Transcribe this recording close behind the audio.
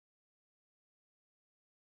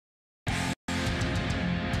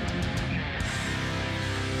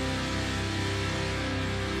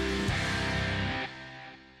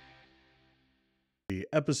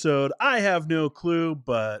Episode. I have no clue,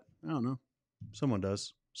 but I don't know. Someone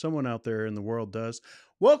does. Someone out there in the world does.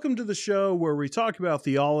 Welcome to the show where we talk about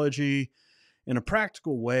theology in a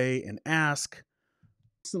practical way and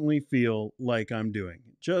constantly feel like I'm doing.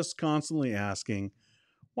 Just constantly asking,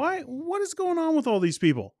 what is going on with all these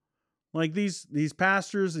people? Like these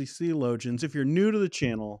pastors, these theologians. If you're new to the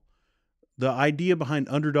channel, the idea behind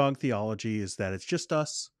underdog theology is that it's just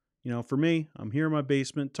us. For me, I'm here in my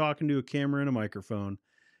basement talking to a camera and a microphone,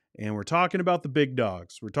 and we're talking about the big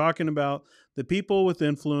dogs. We're talking about the people with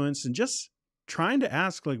influence and just trying to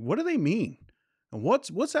ask, like, what do they mean? And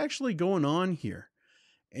what's actually going on here?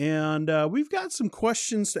 And we've got some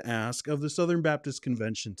questions to ask of the Southern Baptist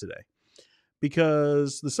Convention today,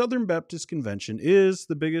 because the Southern Baptist Convention is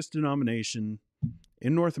the biggest denomination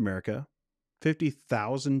in North America,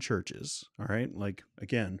 50,000 churches. All right. Like,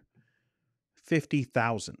 again,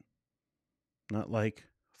 50,000. Not like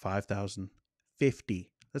 5,000, 50.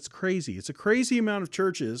 That's crazy. It's a crazy amount of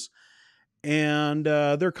churches, and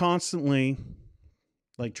they're constantly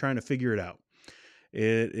like trying to figure it out.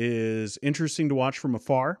 It is interesting to watch from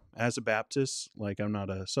afar as a Baptist. Like, I'm not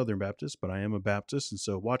a Southern Baptist, but I am a Baptist. And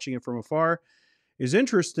so watching it from afar is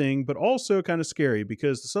interesting, but also kind of scary,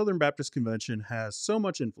 because the Southern Baptist Convention has so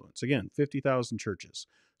much influence. Again, 50,000 churches.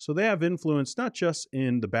 So they have influence not just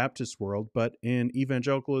in the Baptist world, but in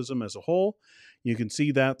evangelicalism as a whole. You can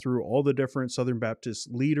see that through all the different Southern Baptist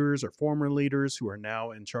leaders or former leaders who are now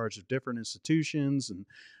in charge of different institutions and,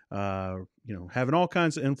 having all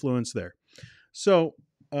kinds of influence there. So,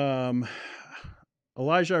 Elijah,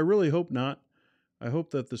 I really hope not. I hope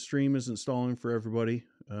that the stream isn't stalling for everybody.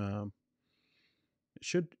 It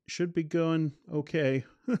should be going okay.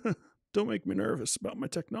 Don't make me nervous about my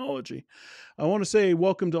technology. I want to say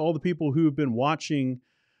welcome to all the people who have been watching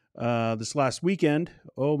this last weekend.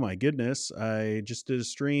 Oh my goodness. I just did a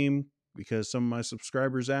stream because some of my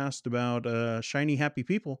subscribers asked about Shiny Happy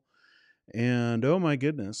People. And oh my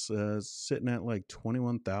goodness, sitting at like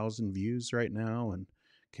 21,000 views right now and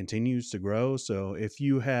continues to grow. So if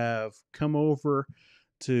you have come over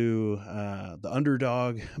to the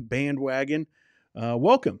Underdog bandwagon,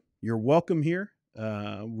 welcome. You're welcome here.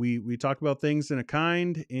 We talk about things in a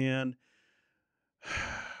kind and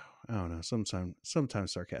I don't know,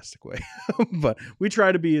 sometimes sarcastic way, but we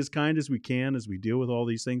try to be as kind as we can as we deal with all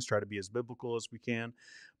these things, try to be as biblical as we can.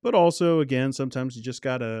 But also, again, sometimes you just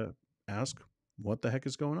got to ask what the heck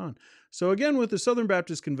is going on. So again, with the Southern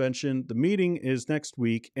Baptist Convention, the meeting is next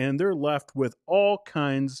week and they're left with all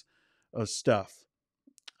kinds of stuff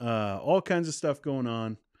going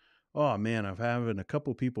on. Oh man, I'm having a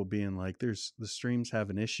couple people being like, the stream's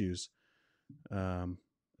having issues.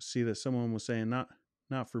 See that someone was saying not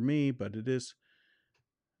for me, but it is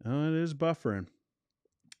buffering.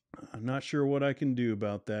 I'm not sure what I can do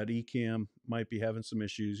about that. Ecamm might be having some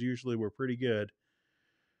issues. Usually we're pretty good.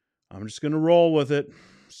 I'm just going to roll with it.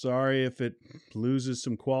 Sorry if it loses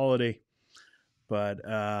some quality. But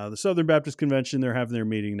the Southern Baptist Convention, they're having their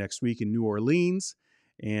meeting next week in New Orleans.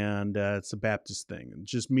 And it's a Baptist thing.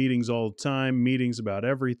 Just meetings all the time, meetings about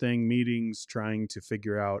everything, meetings trying to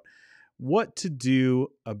figure out what to do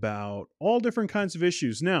about all different kinds of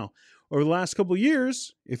issues. Now, over the last couple of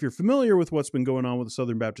years, if you're familiar with what's been going on with the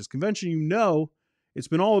Southern Baptist Convention, you know it's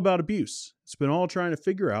been all about abuse. It's been all trying to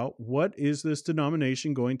figure out, what is this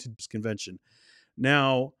denomination going to this convention?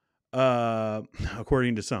 Now,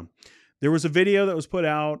 according to some, there was a video that was put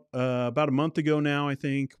out about a month ago now, I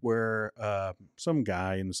think, where some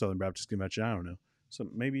guy in the Southern Baptist Convention, I don't know,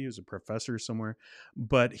 maybe he was a professor somewhere,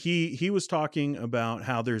 but he was talking about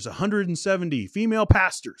how there's 170 female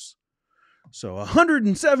pastors. So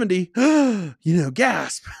 170,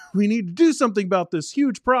 gasp, we need to do something about this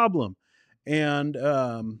huge problem. And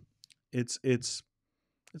it's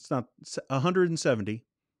not 170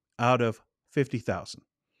 out of 50,000.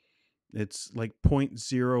 It's like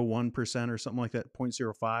 0.01% or something like that,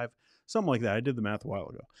 0.05, something like that. I did the math a while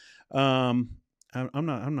ago.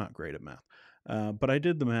 I'm not great at math, but I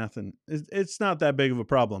did the math, and it's not that big of a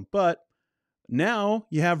problem. But now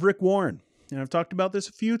you have Rick Warren, and I've talked about this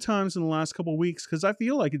a few times in the last couple of weeks because I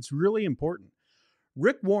feel like it's really important.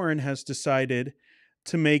 Rick Warren has decided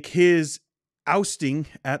to make his ousting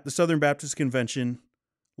at the Southern Baptist Convention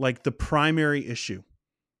like the primary issue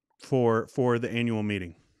for the annual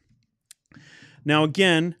meeting. Now,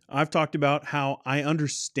 again, I've talked about how I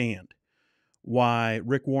understand why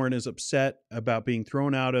Rick Warren is upset about being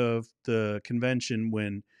thrown out of the convention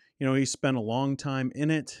when, he spent a long time in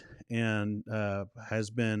it and has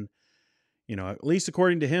been, at least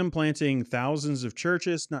according to him, planting thousands of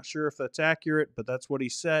churches. Not sure if that's accurate, but that's what he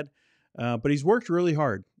said. But he's worked really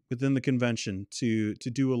hard within the convention to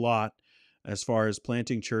do a lot as far as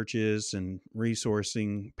planting churches and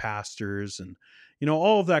resourcing pastors and,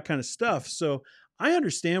 all of that kind of stuff. So I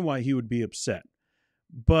understand why he would be upset.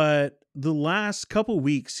 But the last couple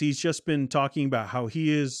weeks, he's just been talking about how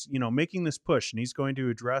he is, making this push, and he's going to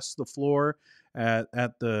address the floor at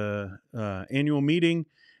the annual meeting.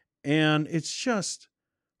 And it's just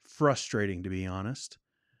frustrating, to be honest,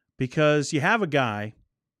 because you have a guy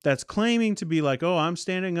that's claiming to be like, oh, I'm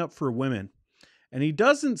standing up for women, and he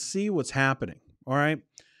doesn't see what's happening. All right.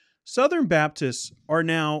 Southern Baptists are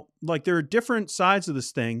now, like, there are different sides of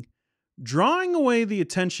this thing, drawing away the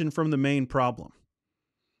attention from the main problem.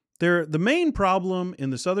 The main problem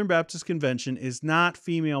in the Southern Baptist Convention is not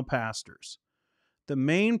female pastors. The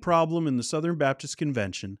main problem in the Southern Baptist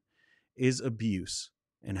Convention is abuse,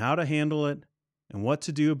 and how to handle it, and what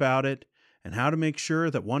to do about it, and how to make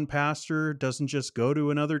sure that one pastor doesn't just go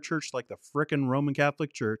to another church like the frickin' Roman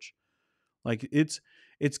Catholic Church. Like, it's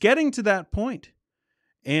getting to that point.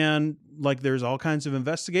 And like, there's all kinds of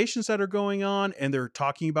investigations that are going on, and they're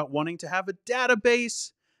talking about wanting to have a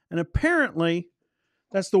database. And apparently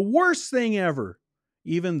that's the worst thing ever,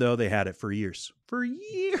 even though they had it for years. For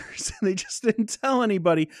years. They just didn't tell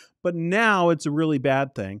anybody. But now it's a really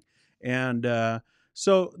bad thing. And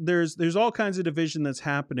so there's all kinds of division that's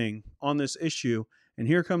happening on this issue. And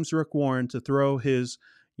here comes Rick Warren to throw his,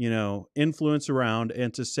 influence around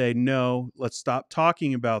and to say, no, let's stop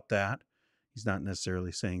talking about that. He's not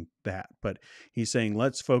necessarily saying that, but he's saying,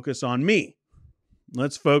 let's focus on me.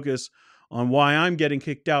 Let's focus on why I'm getting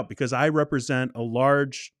kicked out, because I represent a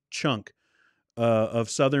large chunk of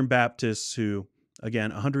Southern Baptists who,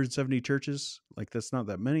 again, 170 churches, like, that's not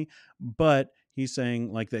that many, but he's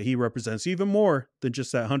saying, like, that he represents even more than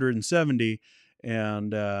just that 170,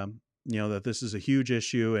 and that this is a huge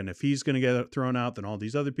issue, and if he's going to get thrown out, then all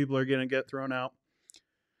these other people are going to get thrown out.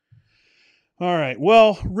 All right.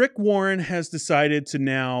 Well, Rick Warren has decided to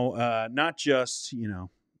now not just,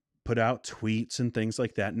 put out tweets and things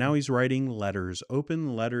like that. Now he's writing letters,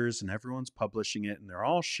 open letters, and everyone's publishing it, and they're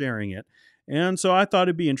all sharing it. And so I thought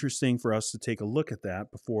it'd be interesting for us to take a look at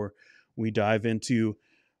that before we dive into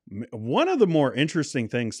one of the more interesting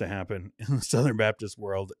things to happen in the Southern Baptist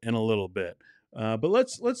world in a little bit. But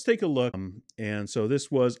let's take a look. And so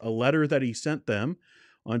this was a letter that he sent them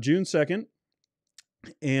on June 2nd.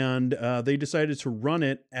 And they decided to run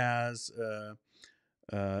it as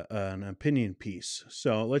an opinion piece.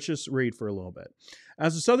 So let's just read for a little bit.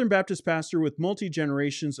 As a Southern Baptist pastor with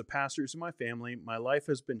multi-generations of pastors in my family, my life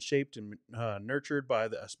has been shaped and nurtured by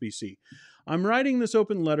the SBC. I'm writing this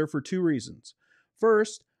open letter for two reasons.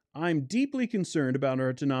 First, I'm deeply concerned about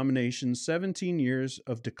our denomination's 17 years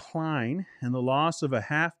of decline and the loss of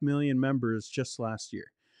 500,000 members just last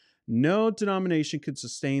year. No denomination could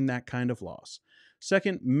sustain that kind of loss.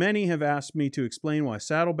 Second, many have asked me to explain why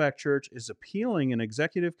Saddleback Church is appealing an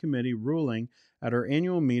executive committee ruling at our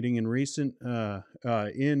annual meeting in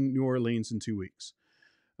New Orleans in 2 weeks.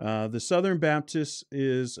 The Southern Baptist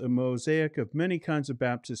is a mosaic of many kinds of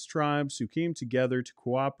Baptist tribes who came together to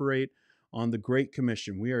cooperate on the Great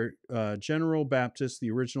Commission. We are General Baptist,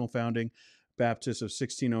 the original founding Baptist of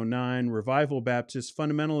 1609, Revival Baptist,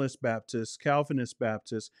 Fundamentalist Baptist, Calvinist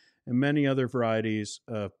Baptist, and many other varieties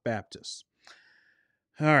of Baptists.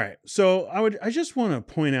 All right, so I just want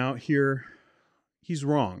to point out here, he's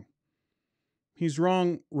wrong. He's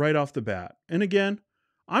wrong right off the bat. And again,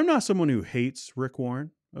 I'm not someone who hates Rick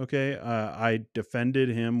Warren, okay? I defended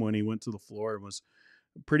him when he went to the floor and was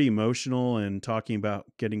pretty emotional and talking about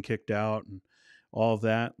getting kicked out and all of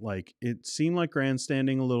that. Like, it seemed like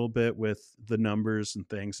grandstanding a little bit with the numbers and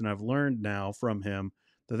things, and I've learned now from him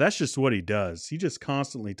that that's just what he does. He just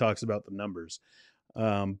constantly talks about the numbers.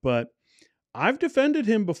 But I've defended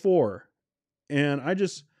him before, and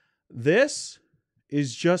this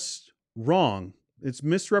is just wrong. It's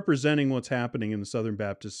misrepresenting what's happening in the Southern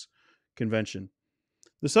Baptist Convention.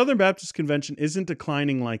 The Southern Baptist Convention isn't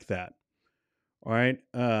declining like that. All right.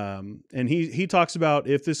 And he talks about,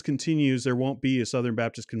 if this continues, there won't be a Southern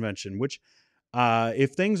Baptist Convention, which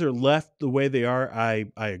if things are left the way they are,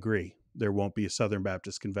 I agree. There won't be a Southern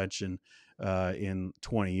Baptist Convention in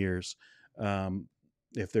 20 years.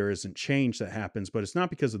 If there isn't change that happens, but it's not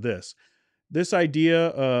because of this. This idea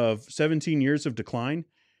of 17 years of decline,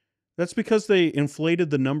 that's because they inflated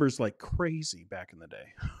the numbers like crazy back in the day.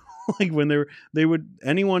 Like, when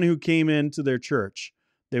anyone who came into their church,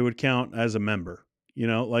 they would count as a member.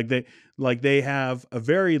 Like they have a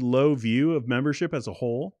very low view of membership as a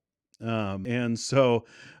whole. And so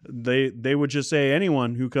they would just say,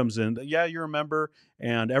 anyone who comes in, yeah, you're a member,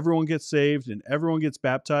 and everyone gets saved and everyone gets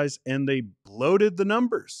baptized, and they bloated the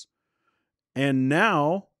numbers. And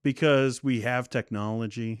now because we have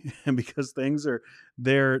technology and because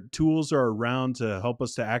their tools are around to help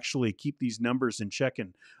us to actually keep these numbers in check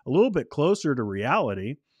and a little bit closer to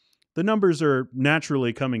reality, the numbers are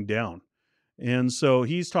naturally coming down. And so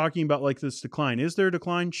he's talking about like this decline. Is there a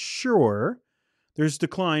decline? Sure. There's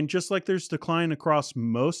decline, just like there's decline across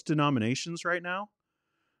most denominations right now.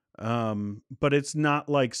 But it's not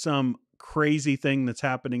like some crazy thing that's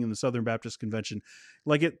happening in the Southern Baptist Convention.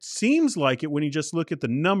 Like it seems like it when you just look at the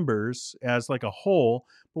numbers as like a whole,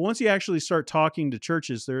 but once you actually start talking to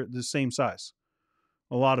churches, they're the same size.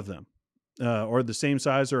 A lot of them, or the same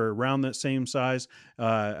size or around that same size,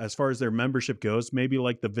 as far as their membership goes. Maybe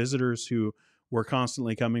like the visitors who were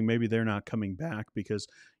constantly coming, maybe they're not coming back because,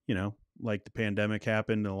 like the pandemic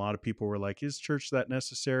happened and a lot of people were like, is church that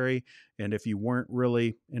necessary? And if you weren't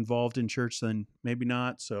really involved in church, then maybe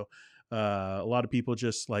not. So a lot of people,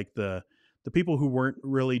 just like the people who weren't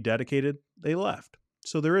really dedicated, they left.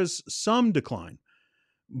 So there is some decline,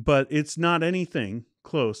 but it's not anything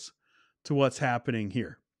close to what's happening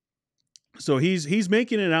here. So he's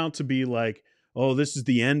making it out to be like, oh, this is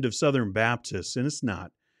the end of Southern Baptists, and it's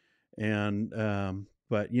not. And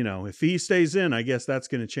but if he stays in, I guess that's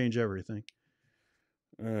going to change everything.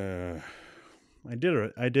 I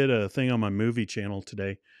did a thing on my movie channel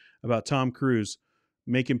today about Tom Cruise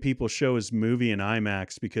making people show his movie in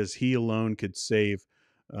IMAX because he alone could save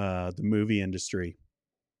the movie industry.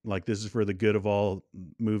 Like, this is for the good of all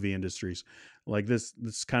movie industries. Like this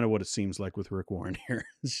is kind of what it seems like with Rick Warren here.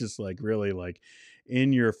 It's just like really like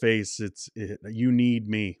in your face. You need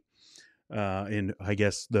me. And I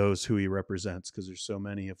guess those who he represents, because there's so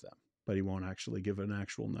many of them, but he won't actually give an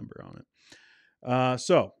actual number on it.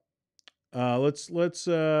 So let's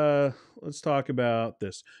talk about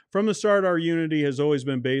this. From the start, our unity has always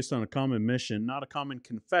been based on a common mission, not a common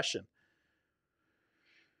confession.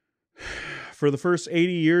 For the first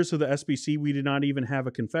 80 years of the SBC, we did not even have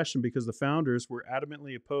a confession because the founders were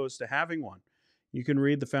adamantly opposed to having one. You can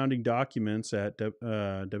read the founding documents at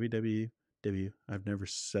www. I've never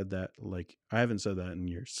said that. Like, I haven't said that in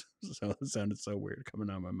years. So it sounded so weird coming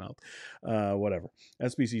out of my mouth. Whatever.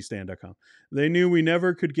 SBCSTAN.com. They knew we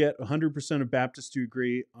never could get 100% of Baptists to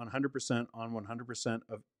agree on 100% on 100%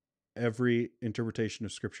 of every interpretation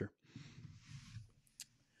of Scripture.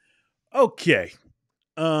 Okay.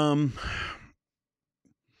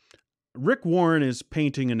 Rick Warren is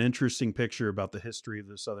painting an interesting picture about the history of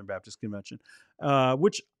the Southern Baptist Convention,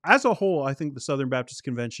 which as a whole, I think the Southern Baptist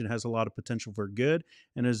Convention has a lot of potential for good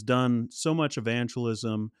and has done so much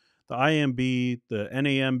evangelism. The IMB, the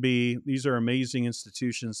NAMB, these are amazing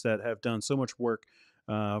institutions that have done so much work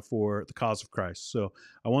for the cause of Christ. So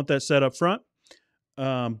I want that set up front.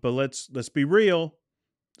 But let's be real.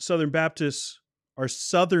 Southern Baptists are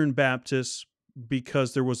Southern Baptists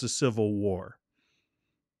because there was a civil war,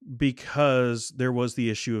 because there was the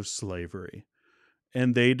issue of slavery,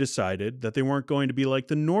 and they decided that they weren't going to be like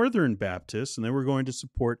the Northern Baptists and they were going to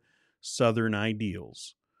support Southern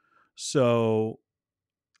ideals. So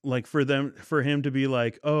like for him to be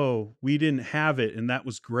like, oh, we didn't have it and that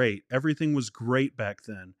was great. Everything was great back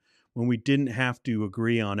then when we didn't have to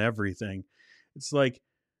agree on everything. It's like,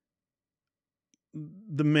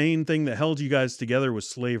 the main thing that held you guys together was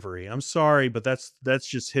slavery. I'm sorry, but that's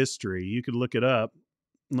just history. You could look it up.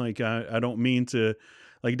 Like, I don't mean to,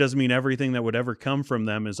 like, it doesn't mean everything that would ever come from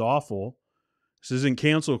them is awful. This isn't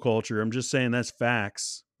cancel culture. I'm just saying that's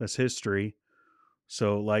facts. That's history.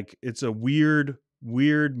 So like, it's a weird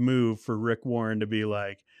move for Rick Warren to be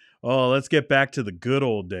like, oh, let's get back to the good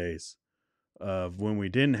old days of when we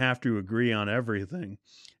didn't have to agree on everything.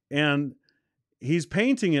 And he's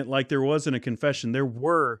painting it like there wasn't a confession. There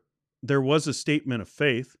was a statement of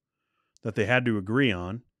faith that they had to agree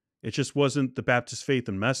on. It just wasn't the Baptist faith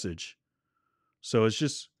and message. So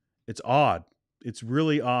it's odd. It's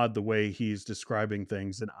really odd the way he's describing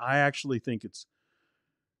things. And I actually think it's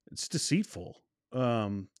deceitful.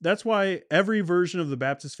 That's why every version of the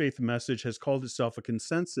Baptist faith and message has called itself a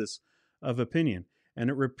consensus of opinion. And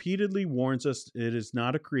it repeatedly warns us it is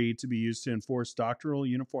not a creed to be used to enforce doctrinal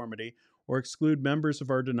uniformity or exclude members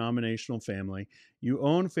of our denominational family. Your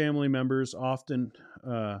own family members often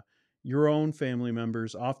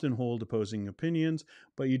hold opposing opinions,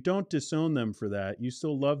 but you don't disown them for that. You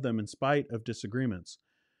still love them in spite of disagreements.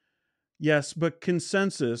 Yes, but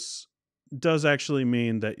consensus does actually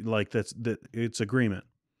mean that that it's agreement.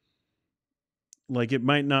 Like, it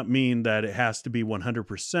might not mean that it has to be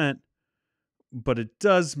 100%, but it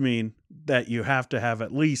does mean that you have to have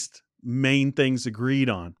at least main things agreed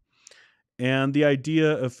on. And the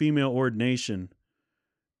idea of female ordination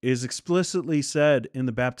is explicitly said in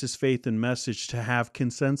the Baptist faith and message to have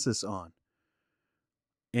consensus on.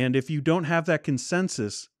 And if you don't have that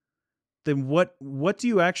consensus, then what do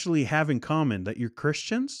you actually have in common? That you're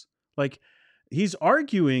Christians? Like, he's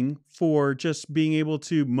arguing for just being able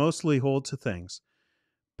to mostly hold to things.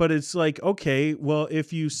 But it's like, okay, well,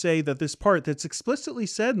 if you say that this part that's explicitly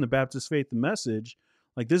said in the Baptist Faith and Message,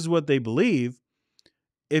 like this is what they believe,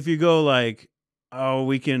 if you go like, oh,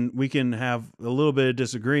 we can have a little bit of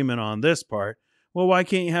disagreement on this part, well, why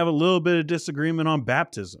can't you have a little bit of disagreement on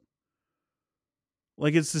baptism?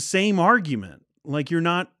 Like, it's the same argument. Like,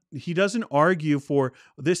 he doesn't argue for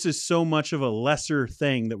this is so much of a lesser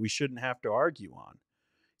thing that we shouldn't have to argue on.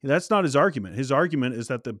 That's not his argument. His argument is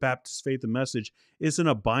that the Baptist Faith and Message isn't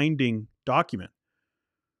a binding document.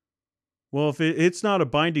 Well, if it's not a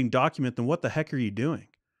binding document, then what the heck are you doing?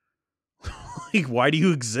 Like, why do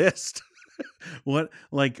you exist? What,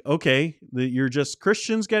 like, okay, you're just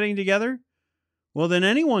Christians getting together? Well, then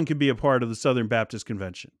anyone could be a part of the Southern Baptist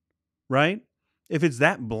Convention, right? If it's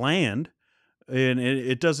that bland and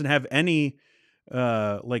it doesn't have any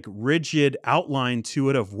like rigid outline to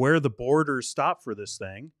it of where the borders stop for this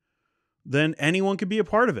thing, then anyone could be a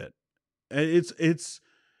part of it. It's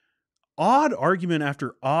odd argument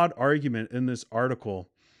after odd argument in this article.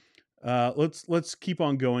 Let's keep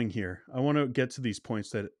on going here. I want to get to these points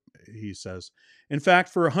that he says. In fact,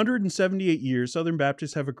 for 178 years, Southern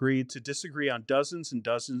Baptists have agreed to disagree on dozens and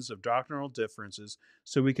dozens of doctrinal differences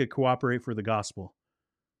so we could cooperate for the gospel.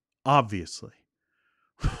 Obviously.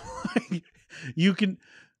 You can...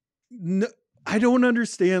 I don't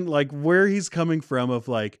understand like where he's coming from of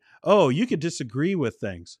like, oh, you could disagree with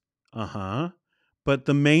things. But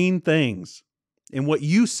the main things and what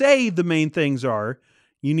you say the main things are,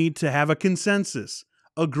 you need to have a consensus,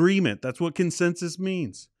 agreement. That's what consensus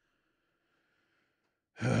means.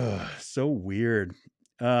 So weird.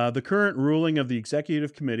 The current ruling of the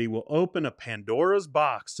executive committee will open a Pandora's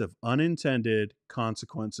box of unintended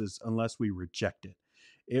consequences unless we reject it.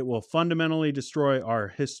 It will fundamentally destroy our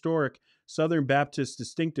historic Southern Baptist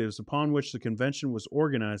distinctives upon which the convention was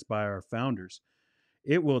organized by our founders.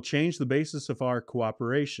 It will change the basis of our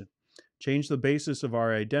cooperation, change the basis of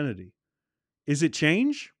our identity. Is it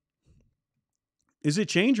change? Is it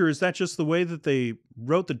change, or is that just the way that they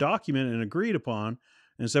wrote the document and agreed upon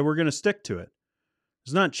and said we're going to stick to it?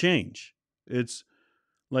 It's not change. It's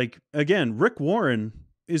like, again, Rick Warren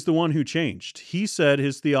is the one who changed. He said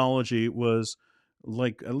his theology was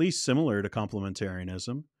like at least similar to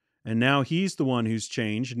complementarianism. And now he's the one who's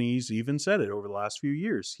changed, and he's even said it over the last few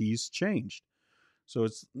years. He's changed. So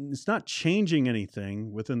it's not changing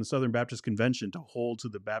anything within the Southern Baptist Convention to hold to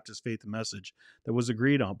the Baptist Faith and Message that was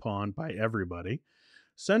agreed upon by everybody.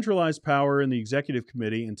 Centralize power in the executive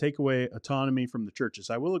committee and take away autonomy from the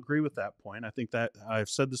churches. I will agree with that point. I think that I've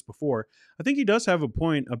said this before. I think he does have a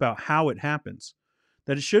point about how it happens,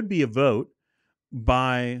 that it should be a vote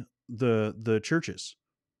by the churches.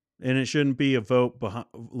 And it shouldn't be a vote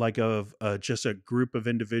like of just a group of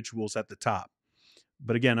individuals at the top.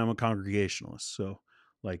 But again, I'm a Congregationalist, so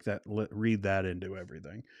like that, read that into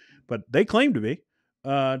everything. But they claim to be.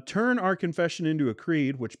 Turn our confession into a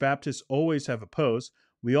creed, which Baptists always have opposed.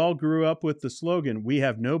 We all grew up with the slogan, we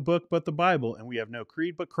have no book but the Bible, and we have no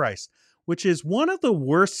creed but Christ, which is one of the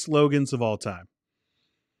worst slogans of all time.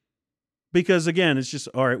 Because again, it's just,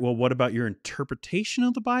 all right, well, what about your interpretation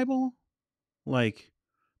of the Bible? Like,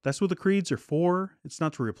 that's what the creeds are for. It's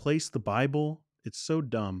not to replace the Bible. It's so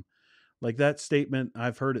dumb. Like that statement,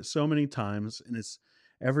 I've heard it so many times, and it's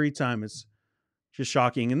every time it's just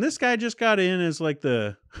shocking. And this guy just got in as like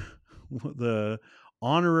the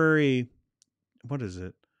honorary, what is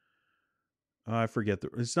it? Oh, I forget.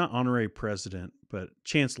 It's not honorary president, but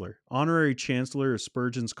chancellor. Honorary chancellor of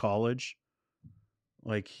Spurgeon's College.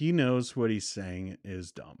 Like, he knows what he's saying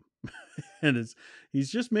is dumb. And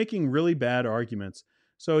he's just making really bad arguments.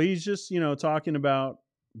 So he's just, talking about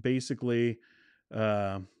basically,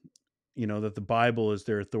 that the Bible is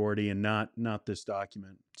their authority and not this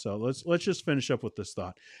document. So let's just finish up with this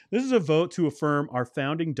thought. This is a vote to affirm our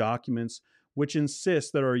founding documents, which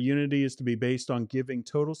insist that our unity is to be based on giving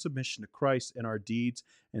total submission to Christ in our deeds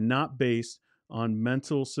and not based on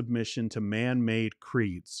mental submission to man-made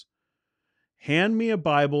creeds. Hand me a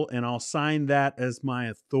Bible and I'll sign that as my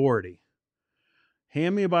authority.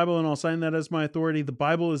 Hand me a Bible and I'll sign that as my authority. The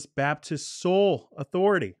Bible is Baptist sole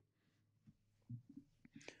authority.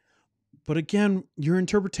 But again, your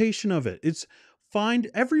interpretation of it, it's fine.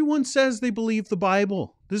 Everyone says they believe the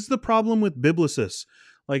Bible. This is the problem with biblicists.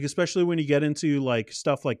 Like, especially when you get into like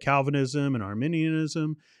stuff like Calvinism and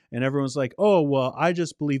Arminianism, and everyone's like, oh, well, I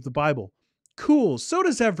just believe the Bible. Cool. So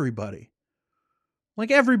does everybody.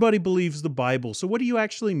 Like, everybody believes the Bible. So what do you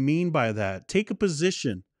actually mean by that? Take a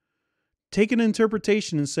position. take an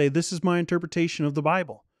interpretation and say, this is my interpretation of the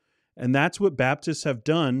Bible. And that's what Baptists have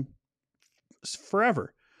done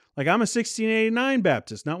forever. Like, I'm a 1689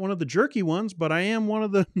 Baptist, not one of the jerky ones, but I am one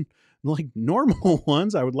of the like normal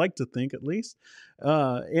ones, I would like to think, at least.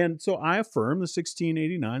 And so I affirm the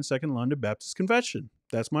 1689 Second London Baptist Confession.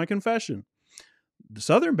 That's my confession. The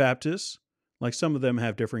Southern Baptists, like, some of them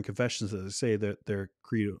have different confessions that they say that they're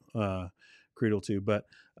creedal to, but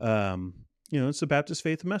it's the Baptist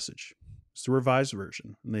faith message. It's the revised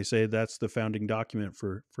version, and they say that's the founding document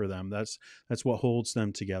for them. That's what holds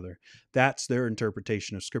them together. That's their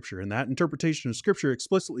interpretation of Scripture, and that interpretation of Scripture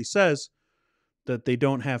explicitly says that they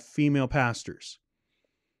don't have female pastors.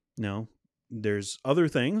 No, there's other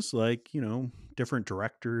things like, different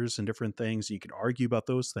directors and different things. You could argue about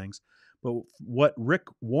those things, but what Rick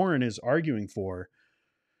Warren is arguing for,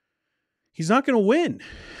 he's not going to win.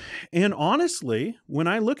 And honestly, when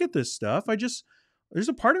I look at this stuff, there's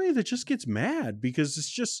a part of me that just gets mad, because it's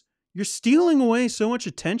just, you're stealing away so much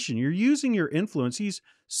attention. You're using your influence. He's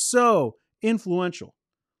so influential.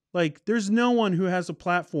 Like, there's no one who has a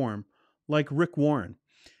platform like Rick Warren.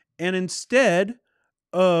 And instead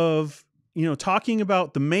of, talking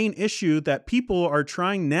about the main issue that people are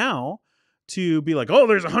trying now to be like, oh,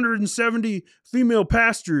 there's 170 female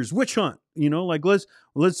pastors, witch hunt, like, let's,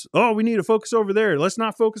 we need to focus over there. Let's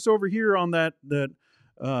not focus over here on that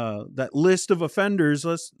list of offenders.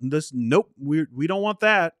 Nope, we don't want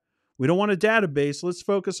that. We don't want a database. Let's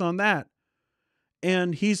focus on that.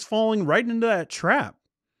 And he's falling right into that trap.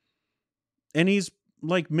 And he's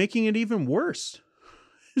like making it even worse.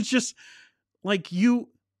 It's just like he's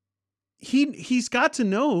got to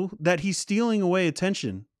know that he's stealing away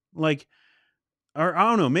attention. Like, or I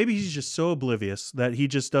don't know, maybe he's just so oblivious that he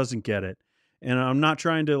just doesn't get it. And I'm not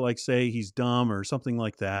trying to like say he's dumb or something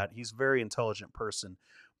like that. He's a very intelligent person,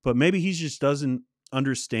 but maybe he just doesn't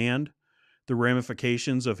understand the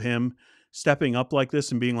ramifications of him stepping up like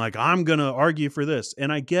this and being like, I'm going to argue for this.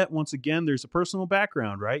 And I get, once again, there's a personal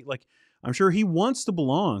background, right? Like, I'm sure he wants to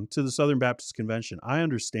belong to the Southern Baptist Convention. I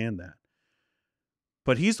understand that.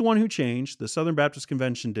 But he's the one who changed. The Southern Baptist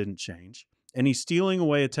Convention didn't change. And he's stealing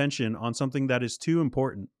away attention on something that is too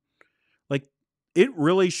important. Like, it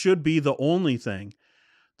really should be the only thing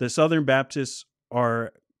that Southern Baptists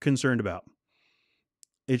are concerned about.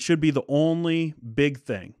 It should be the only big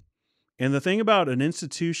thing. And the thing about an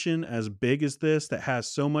institution as big as this, that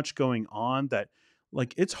has so much going on, that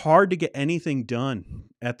like, it's hard to get anything done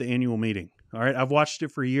at the annual meeting. All right. I've watched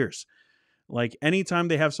it for years. Like, anytime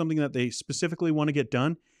they have something that they specifically want to get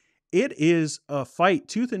done, it is a fight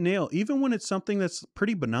tooth and nail, even when it's something that's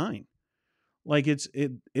pretty benign. Like,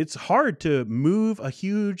 it's hard to move a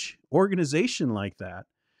huge organization like that.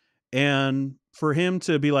 And for him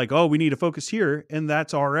to be like, oh, we need to focus here. And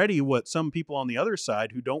that's already what some people on the other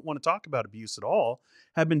side who don't want to talk about abuse at all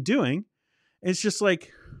have been doing. It's just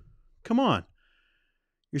like, come on.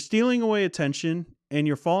 You're stealing away attention and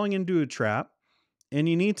you're falling into a trap, and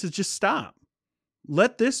you need to just stop.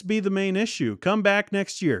 Let this be the main issue. Come back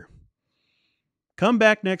next year. Come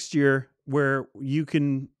back next year where you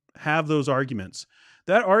can have those arguments.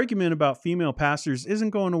 That argument about female pastors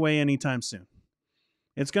isn't going away anytime soon.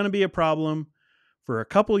 It's going to be a problem for a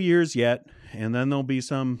couple years yet, and then there'll be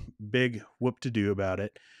some big whoop-to-do about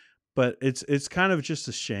it. But it's kind of just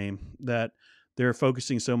a shame that they're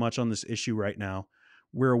focusing so much on this issue right now.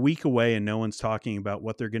 We're a week away and no one's talking about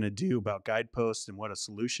what they're going to do about guideposts and what a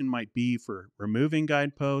solution might be for removing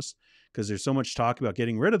guideposts, because there's so much talk about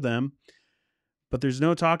getting rid of them, but there's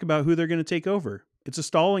no talk about who they're going to take over. It's a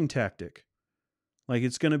stalling tactic. Like,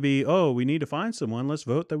 it's going to be, oh, we need to find someone. Let's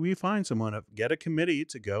vote that we find someone. Get a committee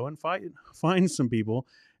to go and find some people,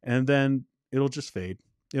 and then it'll just fade.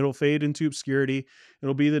 It'll fade into obscurity.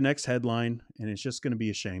 It'll be the next headline, and it's just going to be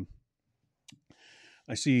a shame.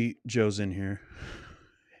 I see Joe's in here.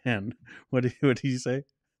 And what did he say?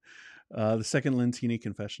 The second Lentini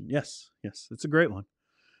confession. Yes, it's a great one.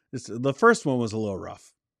 The first one was a little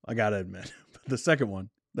rough, I gotta admit. But the second one,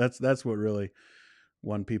 that's what really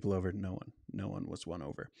won people over. No one was won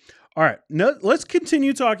over. All right, let's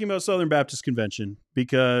continue talking about Southern Baptist Convention,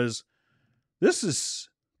 because this is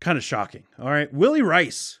kind of shocking. All right, Willie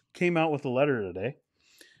Rice came out with a letter today,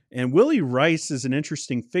 and Willie Rice is an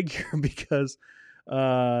interesting figure because,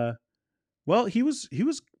 well, he was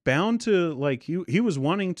bound to, like, he was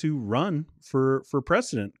wanting to run for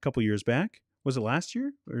president a couple years back. Was it last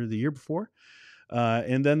year or the year before?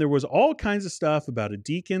 And then there was all kinds of stuff about a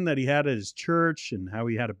deacon that he had at his church and how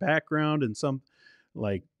he had a background in some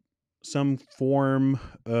form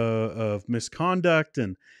of misconduct,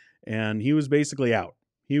 and he was basically out.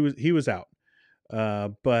 He was out.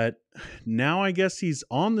 But now I guess he's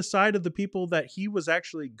on the side of the people that he was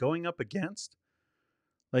actually going up against.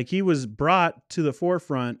 Like, he was brought to the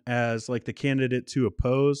forefront as like the candidate to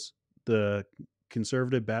oppose the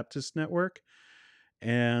Conservative Baptist Network.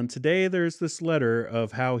 And today there's this letter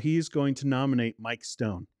of how he's going to nominate Mike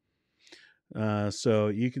Stone. So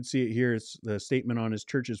you can see it here. It's the statement on his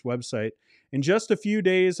church's website. In just a few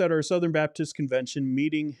days at our Southern Baptist Convention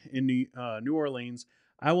meeting in New Orleans,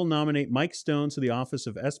 I will nominate Mike Stone to the office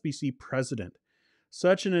of SBC president.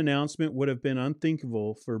 Such an announcement would have been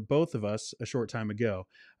unthinkable for both of us a short time ago.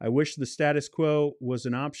 I wish the status quo was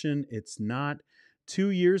an option. It's not. 2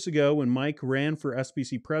 years ago, when Mike ran for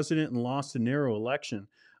SBC president and lost a narrow election,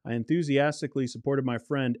 I enthusiastically supported my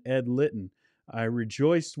friend Ed Litton. I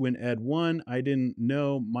rejoiced when Ed won. I didn't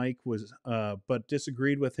know Mike was, but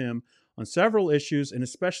disagreed with him on several issues and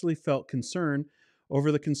especially felt concern over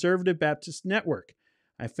the Conservative Baptist Network.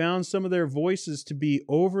 I found some of their voices to be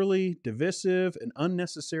overly divisive and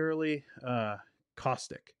unnecessarily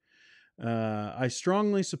caustic. I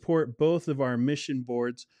strongly support both of our mission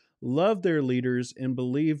boards, love their leaders, and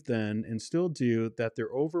believe then, and still do, that their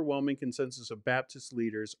overwhelming consensus of Baptist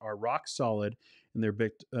leaders are rock solid in their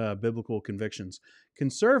biblical convictions.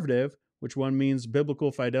 Conservative, which one means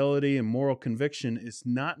biblical fidelity and moral conviction, is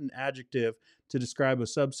not an adjective to describe a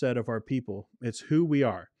subset of our people. It's who we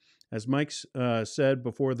are. As Mike said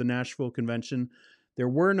before the Nashville Convention, there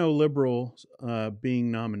were no liberals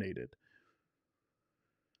being nominated.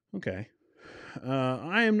 Okay.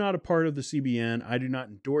 I am not a part of the CBN. I do not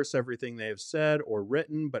endorse everything they have said or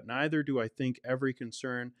written, but neither do I think every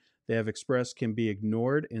concern they have expressed can be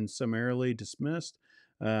ignored and summarily dismissed.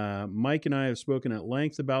 Mike and I have spoken at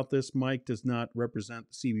length about this. Mike does not represent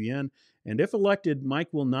the CBN, and if elected,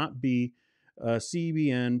 Mike will not be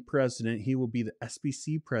CBN president. He will be the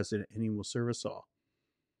SBC president, and he will serve us all.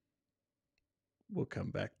 We'll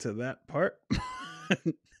come back to that part.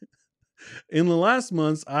 In the last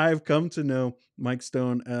months, I've come to know Mike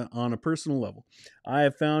Stone on a personal level. I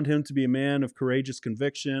have found him to be a man of courageous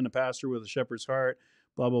conviction, a pastor with a shepherd's heart,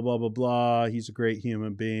 blah, blah, blah, blah, blah. He's a great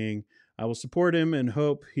human being. I will support him and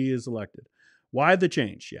hope he is elected. Why the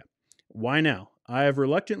change? Yeah. Why now? I have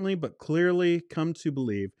reluctantly but clearly come to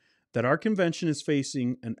believe that our convention is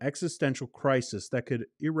facing an existential crisis that could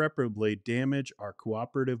irreparably damage our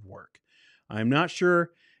cooperative work. I am not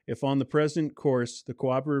sure if on the present course the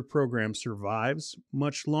cooperative program survives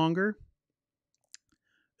much longer.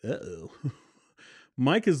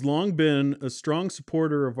 Mike has long been a strong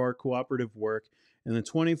supporter of our cooperative work. In the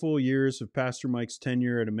 20 full years of Pastor Mike's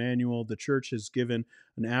tenure at Emmanuel, the church has given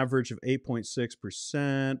an average of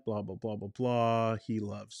 8.6%, blah, blah, blah, blah, blah. He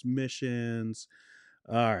loves missions.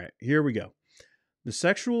 All right, here we go. The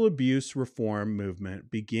sexual abuse reform movement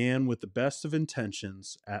began with the best of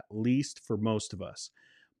intentions, at least for most of us.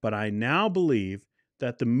 But I now believe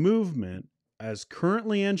that the movement, as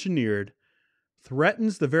currently engineered,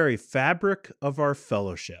 threatens the very fabric of our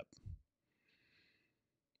fellowship.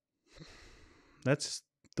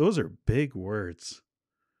 Those are big words.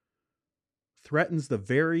 Threatens the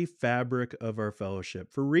very fabric of our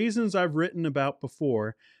fellowship. For reasons I've written about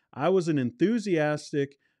before, I was an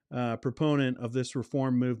enthusiastic proponent of this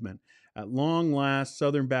reform movement. At long last,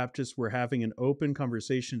 Southern Baptists were having an open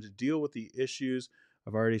conversation to deal with the issues,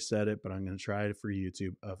 I've already said it, but I'm going to try it for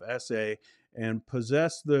YouTube, of SA, and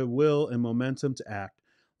possess the will and momentum to act.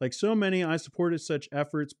 Like so many, I supported such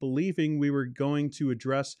efforts, believing we were going to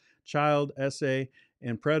address child SA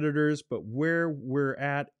and predators, but where we're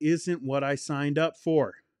at isn't what I signed up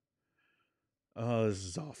for. Oh, this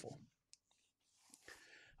is awful.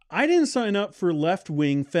 I didn't sign up for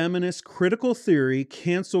left-wing, feminist, critical theory,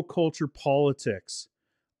 cancel culture politics.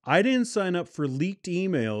 I didn't sign up for leaked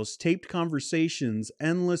emails, taped conversations,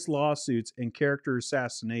 endless lawsuits, and character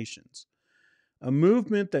assassinations. A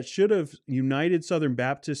movement that should have united Southern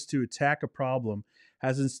Baptists to attack a problem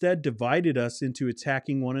has instead divided us into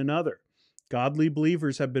attacking one another. Godly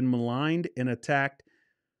believers have been maligned and attacked.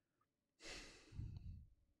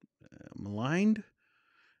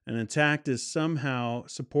 And attacked as somehow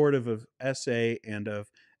supportive of SA and of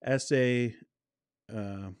SA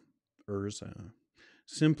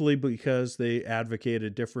simply because they advocate a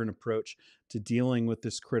different approach to dealing with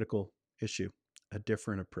this critical issue, a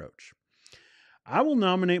different approach. I will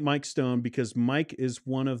nominate Mike Stone because Mike is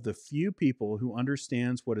one of the few people who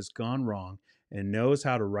understands what has gone wrong and knows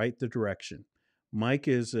how to right the direction. Mike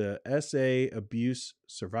is a SA abuse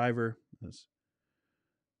survivor. That's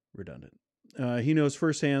redundant. He knows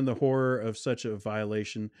firsthand the horror of such a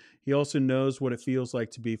violation. He also knows what it feels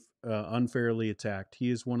like to be unfairly attacked. He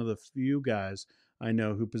is one of the few guys I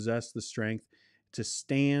know who possess the strength to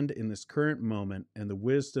stand in this current moment and the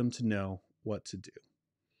wisdom to know what to do.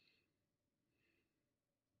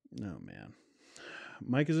 Oh, man.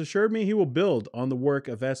 Mike has assured me he will build on the work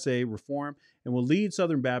of SA reform and will lead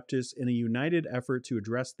Southern Baptists in a united effort to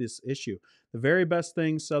address this issue. The very best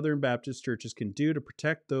thing Southern Baptist churches can do to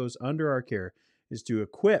protect those under our care is to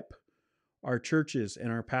equip our churches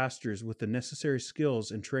and our pastors with the necessary skills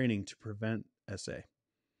and training to prevent SA.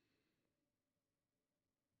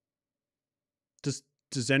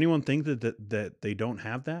 Does anyone think that they don't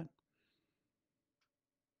have that?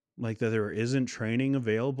 Like that there isn't training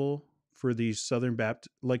available for these Southern Baptist,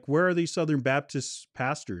 like where are these Southern Baptist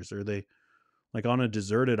pastors? Are they like on a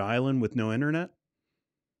deserted island with no internet?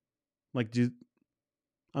 Like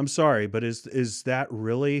I'm sorry, but is that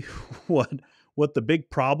really what the big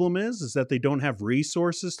problem is? Is that they don't have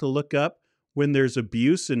resources to look up when there's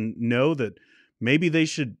abuse and know that maybe they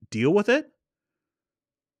should deal with it?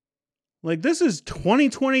 Like this is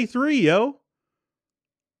 2023, yo.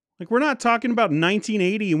 Like we're not talking about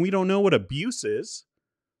 1980 and we don't know what abuse is.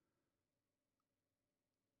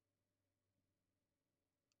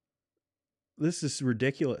 This is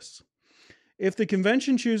ridiculous. If the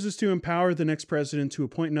convention chooses to empower the next president to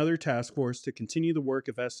appoint another task force to continue the work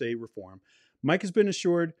of SA reform, Mike has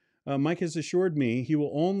assured me he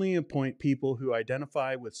will only appoint people who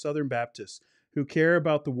identify with Southern Baptists, who care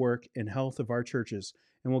about the work and health of our churches,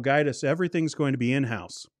 and will guide us. Everything's going to be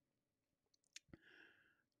in-house.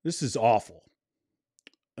 This is awful.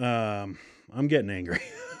 I'm getting angry.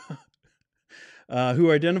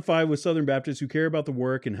 Who identify with Southern Baptists, who care about the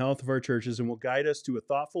work and health of our churches, and will guide us to a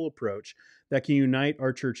thoughtful approach that can unite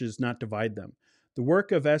our churches, not divide them. The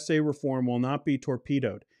work of SA reform will not be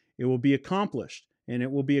torpedoed. It will be accomplished, and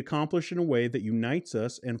it will be accomplished in a way that unites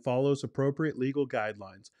us and follows appropriate legal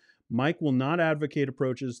guidelines. Mike will not advocate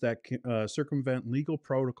approaches that circumvent legal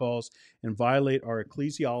protocols and violate our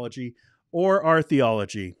ecclesiology or our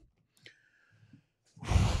theology.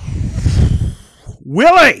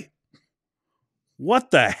 Willie!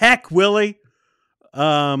 What the heck, Willie?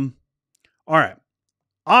 All right.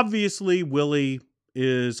 Obviously, Willie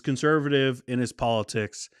is conservative in his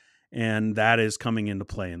politics, and that is coming into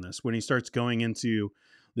play in this. When he starts going into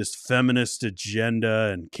this feminist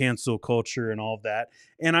agenda and cancel culture and all of that,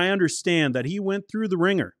 and I understand that he went through the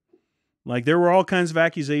ringer. Like, there were all kinds of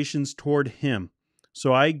accusations toward him.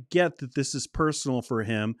 So I get that this is personal for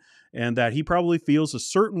him and that he probably feels a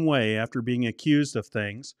certain way after being accused of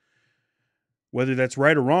things. Whether that's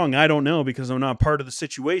right or wrong, I don't know because I'm not part of the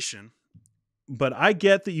situation. But I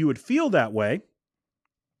get that you would feel that way.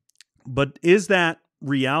 But is that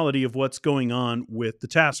reality of what's going on with the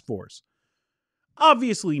task force?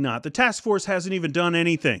 Obviously not. The task force hasn't even done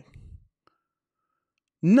anything.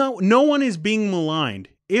 No one is being maligned.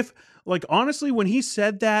 Honestly, when he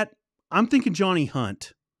said that, I'm thinking Johnny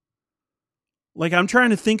Hunt. Like, I'm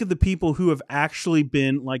trying to think of the people who have actually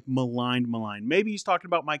been, like, maligned. Maybe he's talking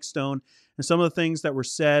about Mike Stone and some of the things that were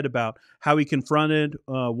said about how he confronted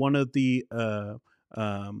one of the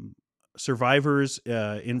survivors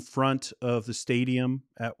in front of the stadium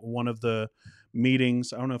at one of the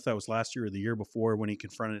meetings. I don't know if that was last year or the year before when he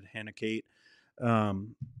confronted Hannah Kate.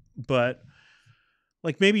 But,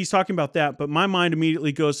 like, maybe he's talking about that. But my mind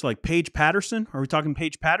immediately goes to, like, Paige Patterson. Are we talking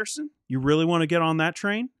Paige Patterson? You really want to get on that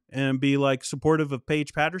train and be like supportive of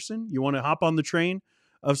Paige Patterson? You want to hop on the train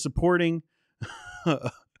of supporting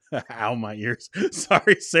ow, my ears.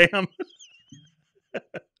 Sorry, Sam.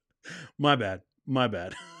 My bad.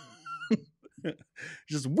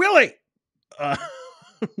 Just Willie.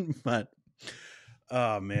 But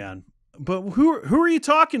oh man. But who are you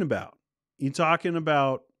talking about? You talking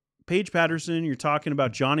about Paige Patterson, you're talking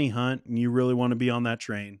about Johnny Hunt, and you really want to be on that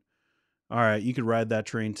train. All right, you could ride that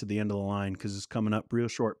train to the end of the line because it's coming up real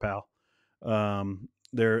short, pal.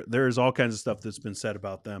 There's all kinds of stuff that's been said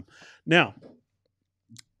about them. Now,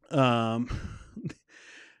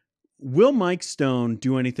 will Mike Stone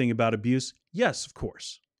do anything about abuse? Yes, of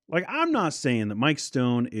course. Like, I'm not saying that Mike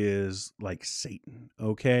Stone is like Satan,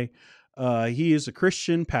 okay? He is a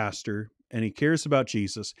Christian pastor, and he cares about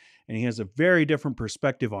Jesus, and he has a very different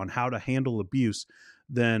perspective on how to handle abuse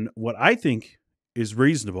than what I think is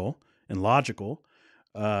reasonable and logical.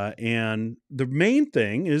 And the main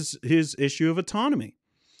thing is his issue of autonomy,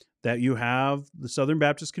 that you have the Southern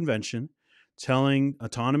Baptist Convention telling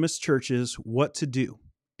autonomous churches what to do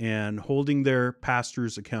and holding their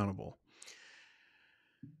pastors accountable.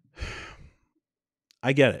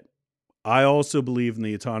 I get it. I also believe in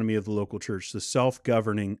the autonomy of the local church, the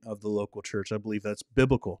self-governing of the local church. I believe that's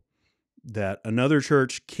biblical, that another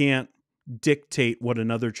church can't dictate what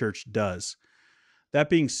another church does. That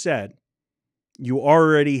being said, you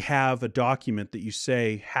already have a document that you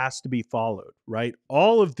say has to be followed, right?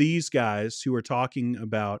 All of these guys who are talking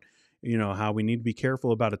about, how we need to be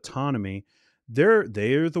careful about autonomy, they're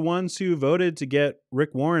the ones who voted to get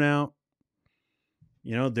Rick Warren out.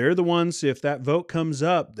 They're the ones, if that vote comes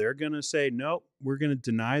up, they're going to say, nope, we're going to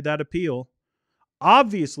deny that appeal.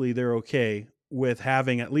 Obviously, they're okay with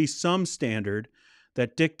having at least some standard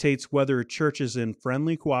that dictates whether a church is in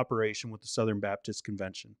friendly cooperation with the Southern Baptist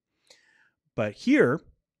Convention. But here,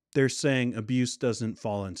 they're saying abuse doesn't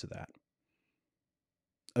fall into that.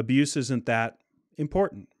 Abuse isn't that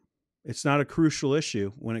important. It's not a crucial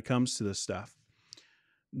issue when it comes to this stuff.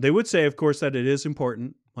 They would say, of course, that it is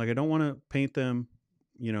important. Like, I don't want to paint them,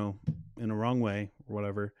 in a wrong way or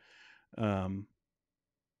whatever.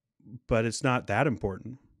 But it's not that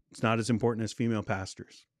important. It's not as important as female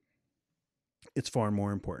pastors. It's far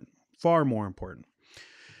more important. Far more important.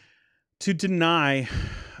 To deny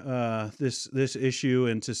this issue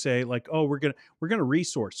and to say, like, oh, we're gonna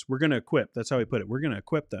resource, we're gonna equip. That's how he put it. We're gonna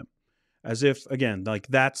equip them, as if, again, like,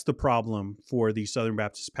 that's the problem for these Southern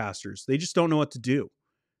Baptist pastors. They just don't know what to do.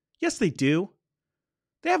 Yes, they do.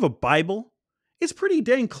 They have a Bible. It's pretty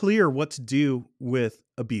dang clear what to do with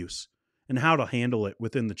abuse and how to handle it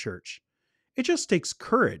within the church. It just takes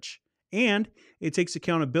courage and it takes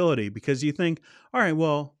accountability, because you think, all right,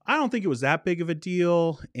 well, I don't think it was that big of a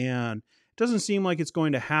deal and it doesn't seem like it's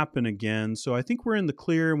going to happen again. So I think we're in the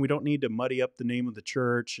clear and we don't need to muddy up the name of the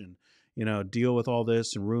church and, deal with all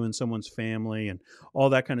this and ruin someone's family and all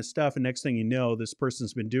that kind of stuff. And next thing you know, this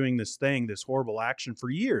person's been doing this horrible action for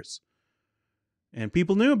years. And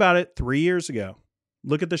people knew about it 3 years ago.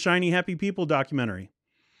 Look at the Shiny Happy People documentary,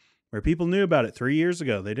 where people knew about it 3 years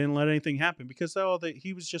ago. They didn't let anything happen because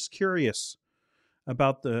he was just curious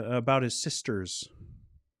about his sisters.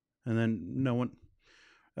 And then no one.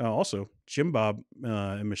 Also, Jim Bob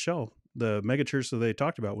and Michelle, the mega church that they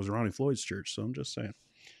talked about was Ronnie Floyd's church. So I'm just saying,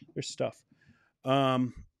 there's stuff.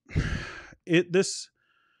 This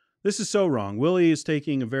is so wrong. Willie is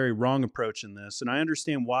taking a very wrong approach in this, and I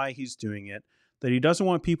understand why he's doing it. That he doesn't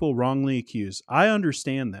want people wrongly accused. I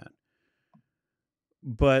understand that.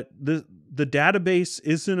 But the database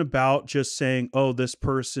isn't about just saying, oh, this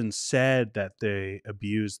person said that they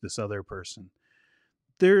abused this other person.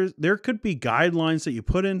 There could be guidelines that you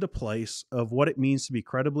put into place of what it means to be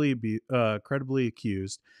credibly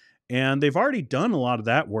accused. And they've already done a lot of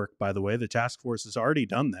that work, by the way. The task force has already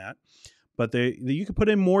done that. But you could put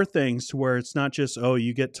in more things to where it's not just, oh,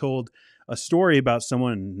 you get told a story about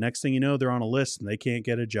someone, and next thing you know, they're on a list and they can't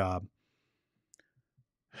get a job.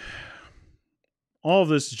 All of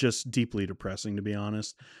this is just deeply depressing, to be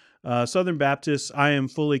honest. Southern Baptists, I am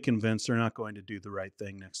fully convinced they're not going to do the right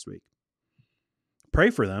thing next week.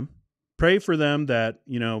 Pray for them. Pray for them that,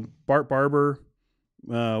 Bart Barber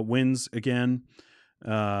wins again,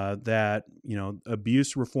 that,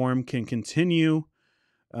 abuse reform can continue.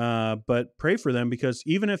 But pray for them, because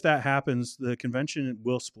even if that happens, the convention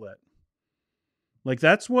will split. Like,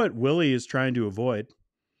 that's what Willie is trying to avoid.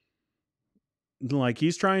 Like,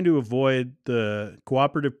 he's trying to avoid the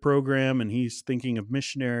cooperative program, and he's thinking of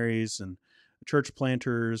missionaries and church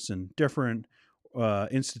planters and different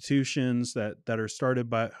institutions that are started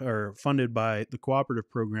by or funded by the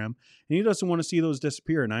cooperative program. And he doesn't want to see those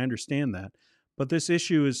disappear. And I understand that. But this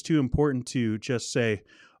issue is too important to just say,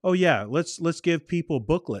 oh yeah, let's give people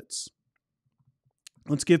booklets.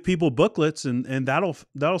 Let's give people booklets and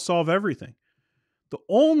that'll solve everything. The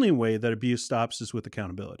only way that abuse stops is with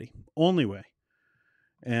accountability. Only way.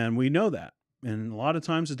 And we know that. And a lot of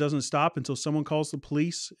times it doesn't stop until someone calls the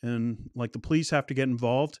police, and like the police have to get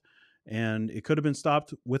involved. And it could have been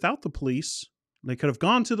stopped without the police. They could have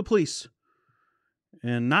gone to the police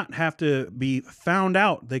and not have to be found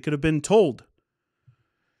out. They could have been told.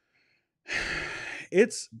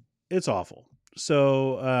 It's awful.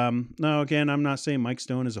 So, no, again, I'm not saying Mike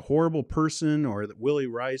Stone is a horrible person or that Willie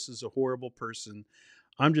Rice is a horrible person.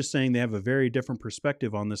 I'm just saying they have a very different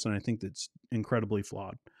perspective on this, and I think that's incredibly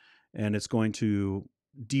flawed. And it's going to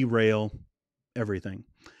derail everything.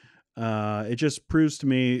 It just proves to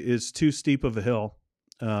me it's too steep of a hill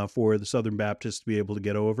for the Southern Baptists to be able to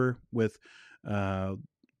get over with the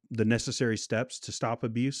necessary steps to stop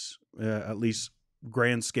abuse, at least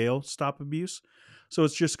grand scale stop abuse. So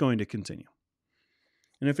it's just going to continue.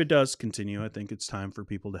 And if it does continue, I think it's time for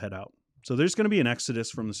people to head out. So there's going to be an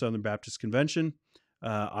exodus from the Southern Baptist Convention.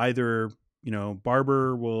 Either,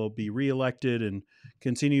 Barber will be reelected and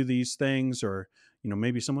continue these things, or,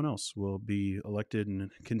 maybe someone else will be elected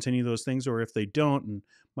and continue those things. Or if they don't, and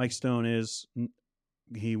Mike Stone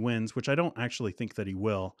he wins, which I don't actually think that he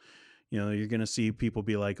will, You're going to see people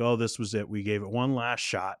be like, "Oh, this was it. We gave it one last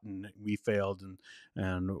shot and we failed,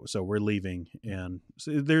 and so we're leaving." And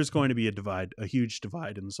so there's going to be a huge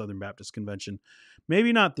divide in the Southern Baptist Convention.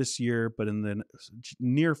 Maybe not this year, but in the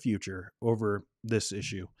near future over this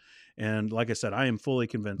issue. And like I said, I am fully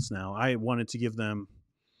convinced now. I wanted to give them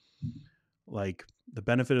like the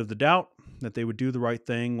benefit of the doubt that they would do the right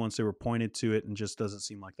thing once they were pointed to it, and just doesn't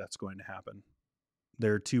seem like that's going to happen.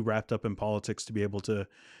 They're too wrapped up in politics to be able to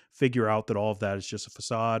figure out that all of that is just a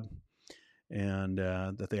facade, and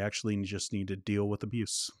that they actually just need to deal with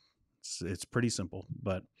abuse. It's pretty simple,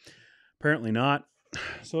 but apparently not.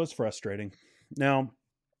 So it's frustrating. Now,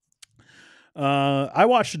 I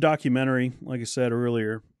watched a documentary, like I said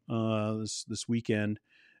earlier, this weekend,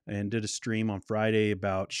 and did a stream on Friday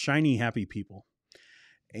about shiny happy people.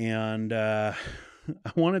 And I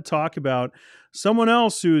want to talk about someone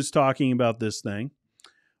else who is talking about this thing.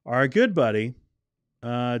 Our good buddy,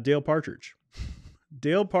 Dale Partridge.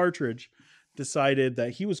 Dale Partridge decided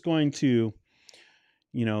that he was going to,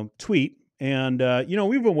 tweet. And,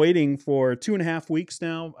 we've been waiting for 2.5 weeks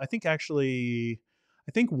now. I think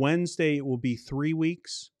Wednesday it will be 3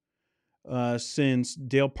 weeks since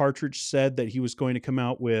Dale Partridge said that he was going to come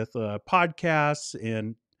out with podcasts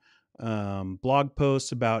and blog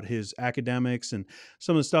posts about his academics and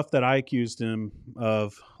some of the stuff that I accused him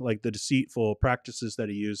of, like the deceitful practices that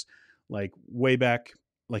he used, like way back,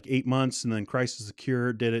 like 8 months. And then Christ is the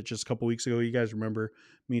Cure did it just a couple weeks ago. You guys remember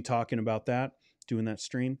me talking about that, doing that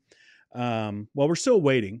stream? Well, we're still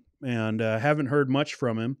waiting, and haven't heard much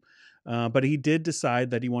from him. But he did decide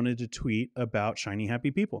that he wanted to tweet about shiny happy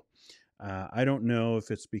people. I don't know if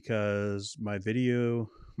it's because my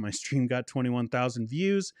stream got 21,000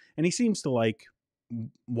 views, and he seems to like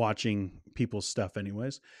watching people's stuff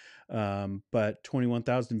anyways. But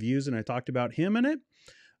 21,000 views, and I talked about him in it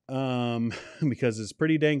because it's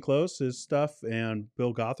pretty dang close. His stuff and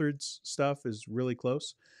Bill Gothard's stuff is really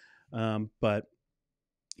close. But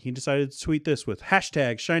he decided to tweet this with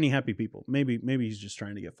hashtag shiny happy people. Maybe he's just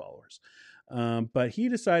trying to get followers. But he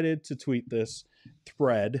decided to tweet this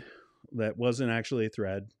thread that wasn't actually a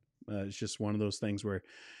thread. It's just one of those things where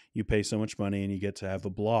you pay so much money and you get to have a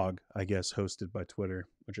blog, I guess, hosted by Twitter,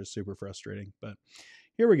 which is super frustrating. But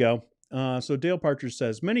here we go. So Dale Partridge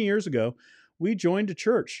says, many years ago, we joined a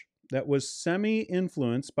church that was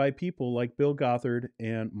semi-influenced by people like Bill Gothard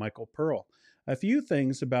and Michael Pearl. A few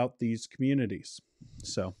things about these communities.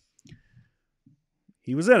 So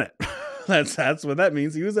he was in it. That's what that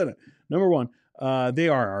means. He was in it. Number one, they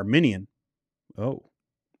are Arminian. Oh.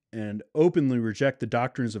 And openly reject the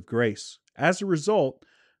doctrines of grace. As a result,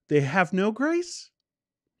 they have no grace.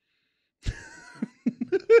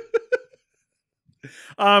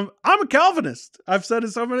 I'm a Calvinist. I've said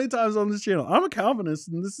it so many times on this channel. I'm a Calvinist,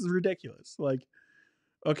 and this is ridiculous. Like,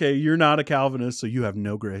 okay, you're not a Calvinist, so you have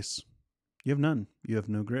no grace. You have none. You have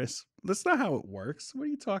no grace. That's not how it works. What are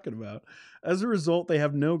you talking about? As a result, they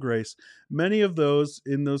have no grace. Many of those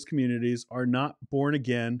in those communities are not born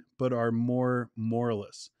again, but are more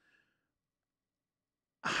moralists.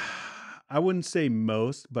 I wouldn't say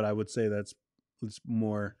most, but I would say it's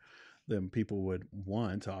more than people would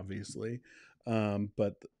want, obviously.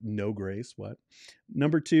 But no grace. What?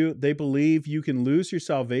 Number two, they believe you can lose your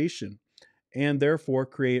salvation and therefore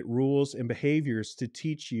create rules and behaviors to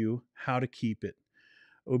teach you how to keep it.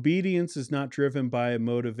 Obedience is not driven by a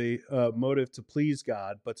motive to please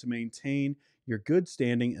God, but to maintain your good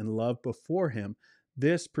standing and love before Him.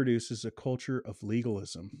 This produces a culture of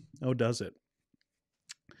legalism. Oh, does it?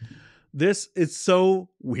 This is so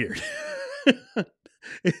weird.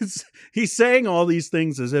 He's saying all these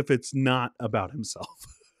things as if it's not about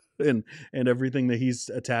himself and everything that he's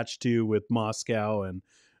attached to with Moscow and,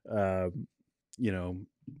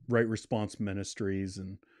 Right Response Ministries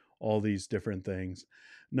and all these different things.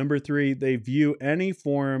 Number three, they view any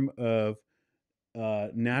form of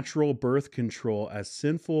natural birth control as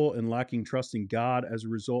sinful and lacking trust in God. As a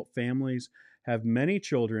result, families have many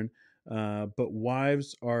children, but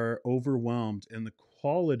wives are overwhelmed, and the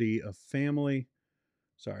quality of family,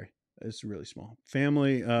 it's really small.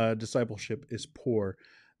 Family discipleship is poor.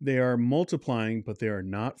 They are multiplying, but they are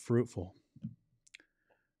not fruitful.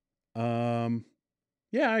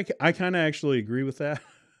 Yeah, I kind of actually agree with that.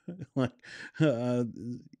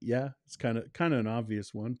 Yeah, it's kind of an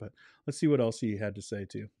obvious one, but let's see what else he had to say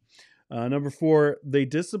too. Number four, they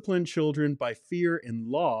discipline children by fear and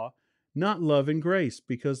law, not love and grace,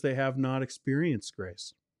 because they have not experienced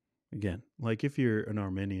grace. Again, like if you're an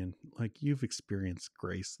Arminian, like you've experienced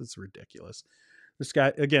grace. That's ridiculous. This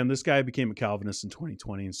guy became a Calvinist in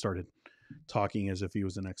 2020 and started talking as if he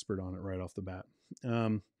was an expert on it right off the bat.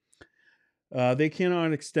 They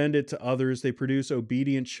cannot extend it to others. They produce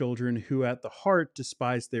obedient children who, at the heart,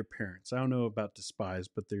 despise their parents. I don't know about despise,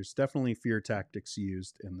 but there's definitely fear tactics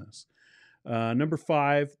used in this. Number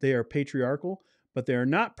 5, they are patriarchal, but they are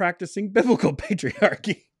not practicing biblical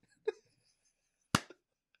patriarchy.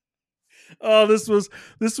 Oh, this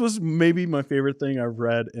was maybe my favorite thing I've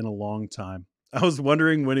read in a long time. I was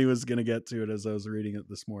wondering when he was going to get to it as I was reading it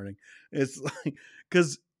this morning. It's like,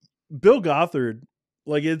 because Bill Gothard,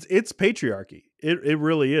 like it's patriarchy. It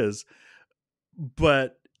really is.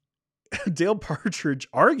 But Dale Partridge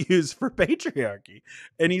argues for patriarchy,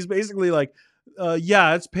 and he's basically like,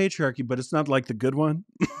 yeah, it's patriarchy, but it's not like the good one,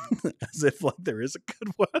 as if like there is a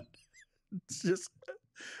good one. It's just,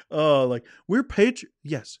 oh, like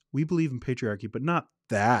yes, we believe in patriarchy, but not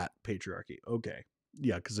that patriarchy. Okay,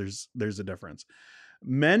 yeah, because there's a difference.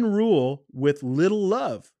 Men rule with little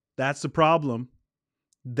love. That's the problem.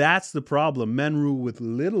 That's the problem. Men rule with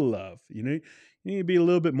little love. You know, you need to be a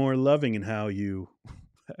little bit more loving in how you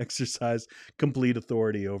exercise complete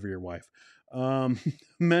authority over your wife.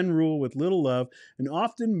 Men rule with little love and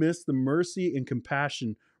often miss the mercy and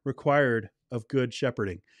compassion required of good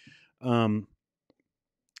shepherding. I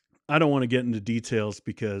don't want to get into details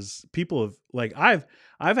because people have like I've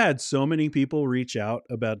had so many people reach out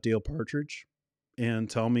about Dale Partridge and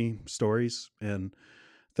tell me stories and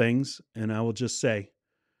things, and I will just say,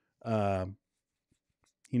 uh,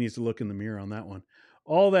 he needs to look in the mirror on that one.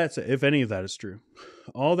 All that said, if any of that is true,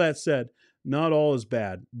 all that said, not all is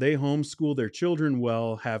bad. They homeschool their children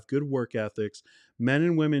well, have good work ethics. Men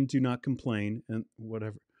and women do not complain, and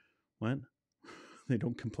whatever. What? They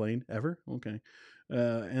don't complain ever? Okay.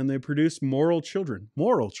 And they produce moral children.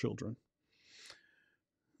 Moral children.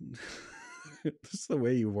 This is the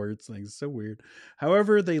way you word things. It's so weird.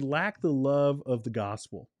 However, they lack the love of the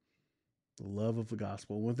gospel. The love of the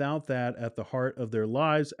gospel. Without that at the heart of their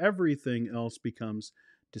lives, everything else becomes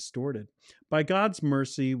distorted. By God's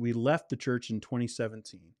mercy, we left the church in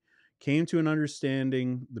 2017, came to an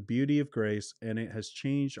understanding the beauty of grace, and it has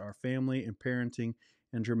changed our family and parenting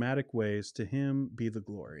in dramatic ways. To him be the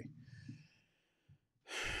glory.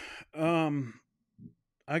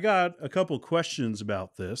 I got a couple questions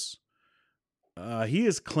about this. He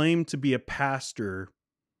has claimed to be a pastor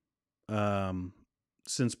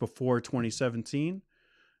since before 2017,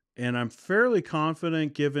 and I'm fairly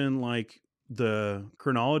confident, given like the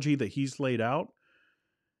chronology that he's laid out,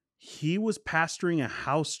 he was pastoring a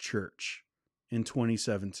house church in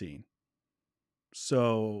 2017.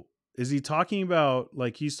 So is he talking about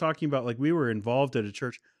like he's talking about like we were involved at a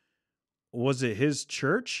church? Was it his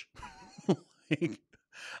church? Like,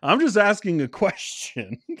 I'm just asking a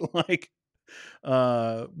question. Like,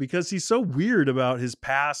 because he's so weird about his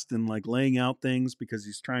past and like laying out things because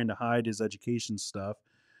he's trying to hide his education stuff.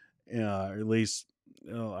 Or at least,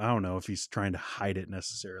 I don't know if he's trying to hide it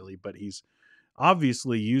necessarily, but he's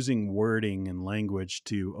obviously using wording and language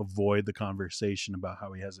to avoid the conversation about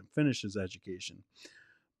how he hasn't finished his education.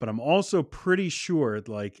 But I'm also pretty sure,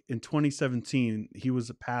 like in 2017, he was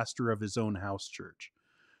a pastor of his own house church.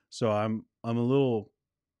 So I'm a little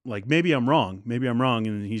like maybe I'm wrong,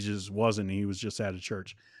 and he just wasn't. He was just at a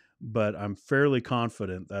church, but I'm fairly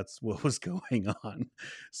confident that's what was going on.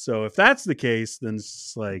 So if that's the case, then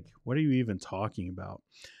it's like, what are you even talking about?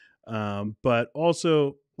 But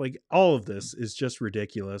also, like all of this is just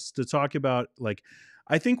ridiculous to talk about. Like,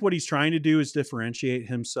 I think what he's trying to do is differentiate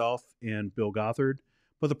himself and Bill Gothard.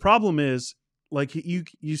 But the problem is, like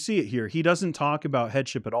you see it here, he doesn't talk about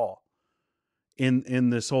headship at all in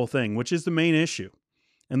this whole thing, which is the main issue.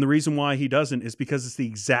 And the reason why he doesn't is because it's the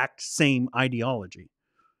exact same ideology.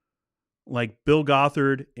 Like Bill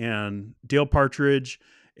Gothard and Dale Partridge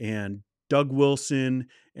and Doug Wilson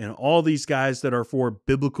and all these guys that are for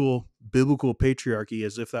biblical patriarchy,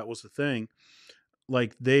 as if that was the thing.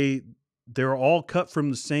 Like they're all cut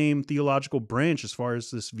from the same theological branch as far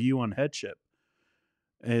as this view on headship.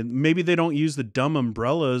 And maybe they don't use the dumb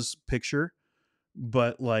umbrellas picture,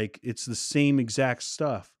 but like it's the same exact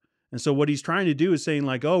stuff. And so what he's trying to do is saying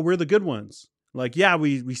like, oh, we're the good ones. Like, yeah,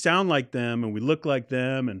 we sound like them and we look like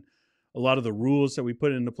them and a lot of the rules that we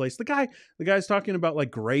put into place. The guy's talking about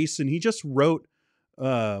like grace, and he just wrote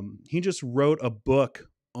a book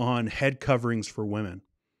on head coverings for women.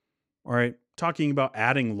 All right. Talking about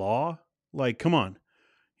adding law. Like, come on.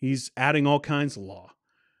 He's adding all kinds of law.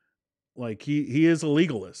 Like he is a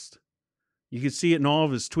legalist. You can see it in all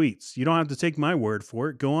of his tweets. You don't have to take my word for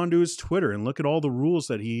it. Go onto his Twitter and look at all the rules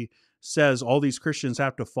that he says all these Christians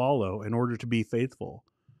have to follow in order to be faithful.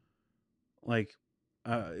 Like,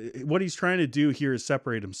 what he's trying to do here is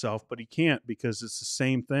separate himself, but he can't because it's the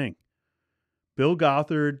same thing. Bill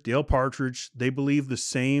Gothard, Dale Partridge, they believe the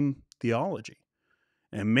same theology.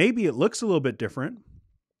 And maybe it looks a little bit different.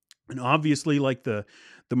 And obviously, like the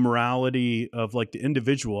morality of like the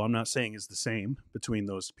individual, I'm not saying is the same between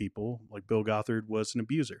those people. Like Bill Gothard was an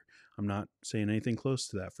abuser. I'm not saying anything close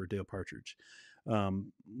to that for Dale Partridge.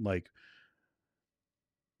 Like,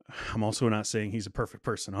 I'm also not saying he's a perfect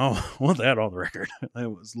person. Oh, I want that on the record. That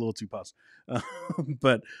was a little too positive.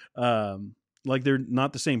 But like they're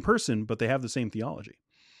not the same person, but they have the same theology.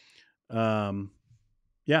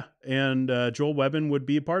 Yeah, and Joel Webbin would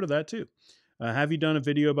be a part of that too. Have you done a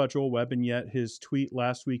video about Joel Webbin yet? His tweet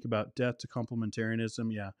last week about death to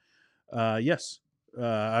complementarianism. Yeah. Yes.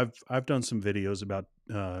 I've done some videos about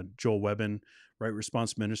Joel Webbin, Right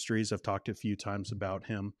Response Ministries. I've talked a few times about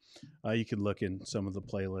him. You could look in some of the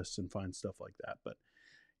playlists and find stuff like that. But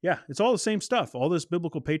yeah, it's all the same stuff. All this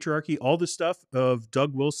biblical patriarchy, all this stuff of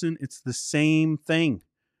Doug Wilson, it's the same thing.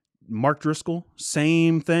 Mark Driscoll,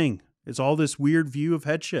 same thing. It's all this weird view of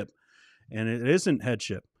headship. And it isn't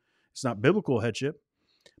headship. It's not biblical headship.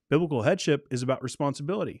 Biblical headship is about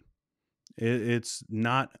responsibility. It's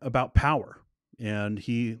not about power. And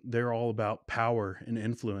they're all about power and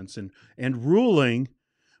influence and ruling,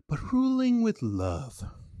 but ruling with love.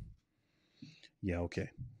 Yeah, okay.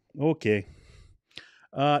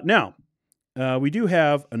 Now, we do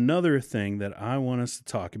have another thing that I want us to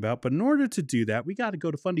talk about, but in order to do that, we got to go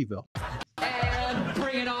to Fundyville. And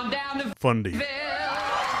bring it on down to Fundyville.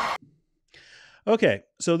 Okay,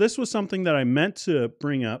 so this was something that I meant to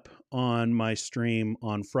bring up on my stream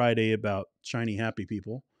on Friday about shiny happy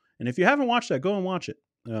people. And if you haven't watched that, go and watch it.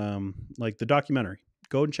 Like the documentary.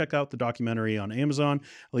 Go and check out the documentary on Amazon,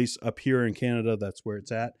 at least up here in Canada, that's where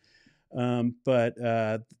it's at. But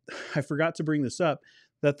I forgot to bring this up,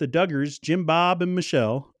 that the Duggars, Jim Bob and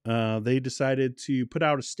Michelle, they decided to put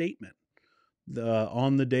out a statement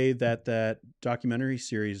on the day that documentary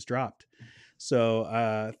series dropped. So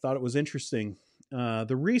I thought it was interesting.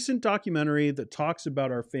 The recent documentary that talks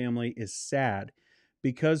about our family is sad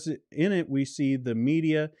because in it we see the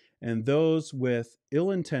media and those with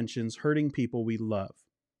ill intentions hurting people we love.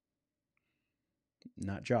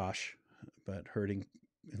 Not Josh, but hurting,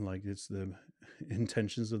 like it's the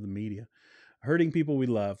intentions of the media. Hurting people we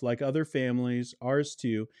love. Like other families, ours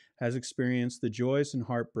too has experienced the joys and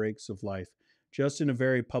heartbreaks of life, just in a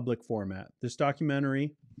very public format. This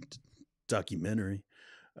documentary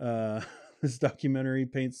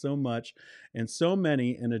paints so much and so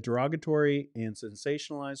many in a derogatory and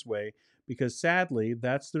sensationalized way because sadly,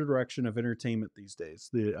 that's the direction of entertainment these days.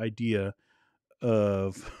 The idea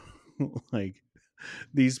of like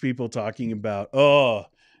these people talking about,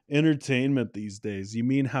 entertainment these days. You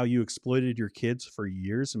mean how you exploited your kids for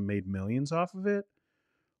years and made millions off of it?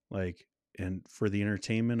 Like, and for the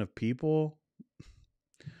entertainment of people?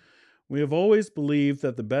 We have always believed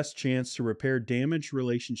that the best chance to repair damaged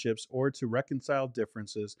relationships or to reconcile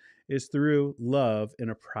differences is through love in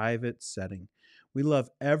a private setting. We love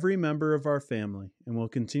every member of our family and will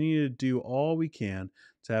continue to do all we can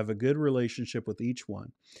to have a good relationship with each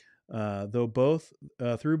one. Through both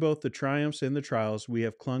the triumphs and the trials, we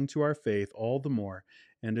have clung to our faith all the more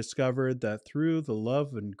and discovered that through the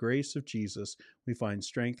love and grace of Jesus, we find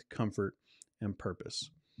strength, comfort, and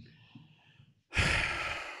purpose.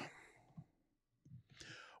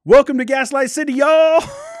 Welcome to Gaslight City, y'all.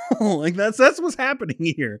 Like that's what's happening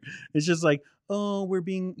here. It's just like, oh, we're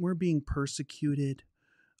being persecuted.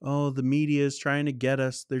 Oh, the media is trying to get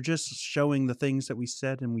us. They're just showing the things that we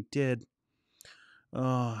said and we did.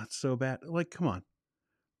 Oh, it's so bad. Like, come on.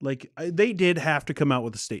 Like they did have to come out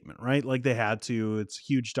with a statement, right? Like they had to. It's a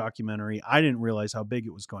huge documentary. I didn't realize how big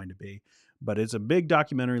it was going to be, but it's a big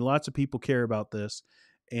documentary. Lots of people care about this,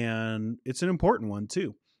 and it's an important one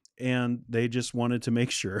too. And they just wanted to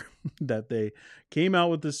make sure that they came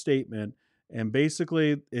out with this statement. And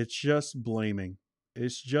basically, it's just blaming.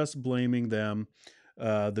 It's just blaming them,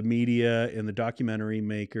 the media and the documentary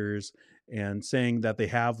makers, and saying that they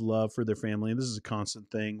have love for their family. And this is a constant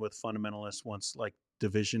thing with fundamentalists once like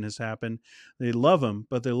division has happened. They love them,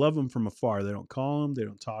 but they love them from afar. They don't call them. They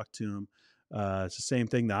don't talk to them. It's the same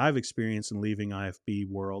thing that I've experienced in leaving IFB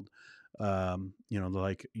world.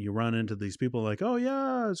 Like you run into these people like, oh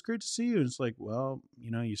yeah, it's great to see you. And it's like, well,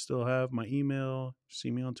 you still have my email, see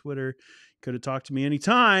me on Twitter. Could have talked to me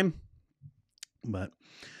anytime, but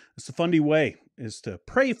it's the Fundy way is to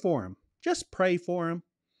pray for them. Just pray for them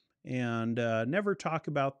and never talk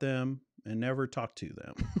about them and never talk to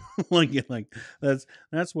them. like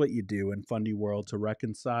that's what you do in Fundy world to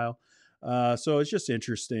reconcile. So it's just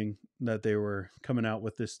interesting that they were coming out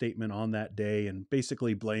with this statement on that day and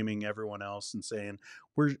basically blaming everyone else and saying,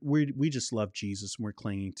 we just love Jesus and we're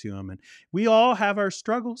clinging to him. And we all have our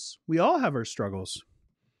struggles. We all have our struggles.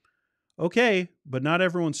 Okay, but not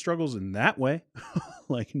everyone struggles in that way.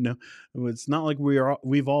 Like, no, it's not like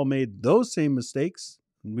we've all made those same mistakes.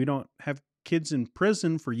 We don't have kids in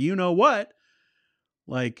prison for you know what.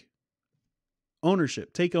 Like,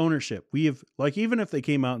 ownership, take ownership. We have, like, even if they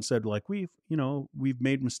came out and said, like, we've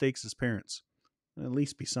made mistakes as parents, at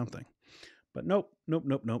least be something. But nope.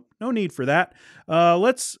 No need for that.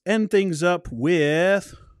 Let's end things up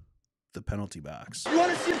with the penalty box. You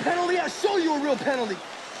want to see a penalty? I'll show you a real penalty.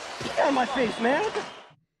 Get on my face, man.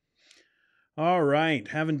 All right.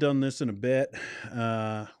 Haven't done this in a bit.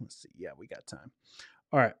 Let's see. Yeah, we got time.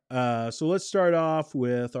 All right. So let's start off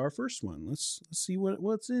with our first one. Let's see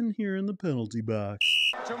what's in here in the penalty box.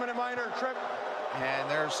 2-minute minor trip.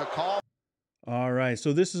 And there's a call. All right.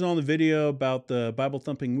 So this is on the video about the Bible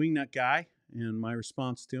thumping wingnut guy and my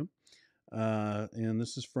response to him. And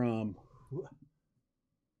this is from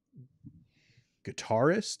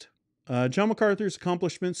Guitarist. John MacArthur's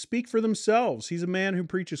accomplishments speak for themselves. He's a man who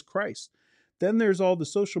preaches Christ. Then there's all the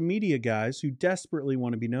social media guys who desperately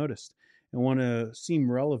want to be noticed and want to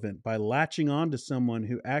seem relevant by latching on to someone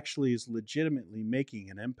who actually is legitimately making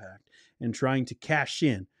an impact and trying to cash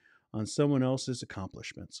in on someone else's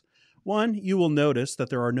accomplishments. One, you will notice that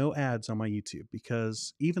there are no ads on my YouTube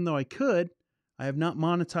because even though I could, I have not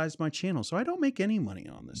monetized my channel, so I don't make any money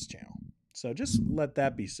on this channel. So just let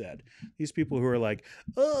that be said. These people who are like,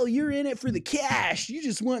 oh, you're in it for the cash. You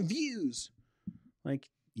just want views. Like,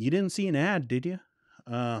 you didn't see an ad, did you?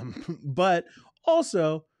 But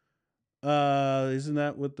also, isn't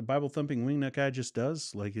that what the Bible thumping wingnut guy just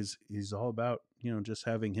does? Like, he's all about, just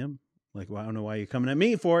having him. Like, well, I don't know why you're coming at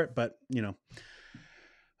me for it, but,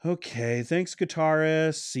 Okay, thanks,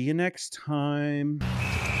 Guitarist. See you next time.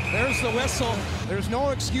 There's the whistle. There's no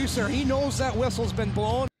excuse there. He knows that whistle's been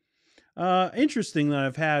blown. Interesting that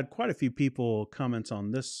I've had quite a few people comment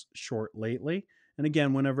on this short lately. And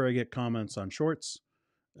again, whenever I get comments on shorts,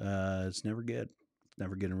 it's never good. It's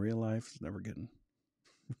never good in real life. It's never good.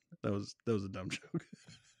 That was a dumb joke.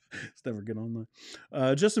 It's never good online.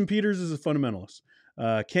 Justin Peters is a fundamentalist.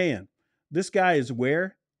 KN, this guy is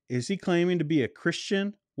where? Is he claiming to be a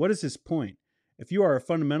Christian? What is his point? If you are a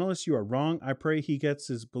fundamentalist, you are wrong. I pray he gets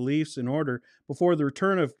his beliefs in order before the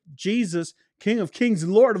return of Jesus, King of Kings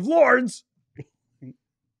and Lord of Lords.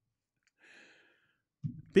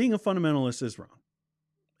 Being a fundamentalist is wrong.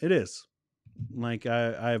 It is. Like,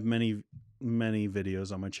 I have many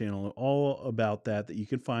videos on my channel all about that you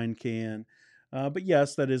can find, but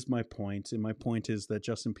yes, that is my point. And my point is that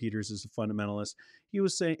Justin Peters is a fundamentalist. He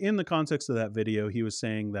was saying, in the context of that video, he was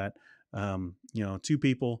saying that, two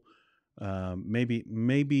people,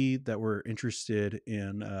 maybe that were interested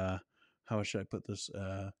in, how should I put this,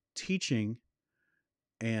 teaching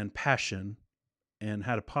and passion, and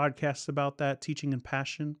had a podcast about that, teaching and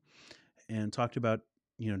passion, and talked about,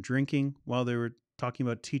 drinking while they were talking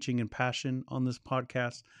about teaching and passion on this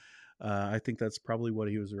podcast. I think that's probably what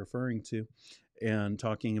he was referring to, and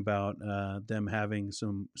talking about them having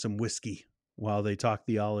some whiskey while they talk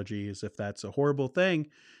theology, as if that's a horrible thing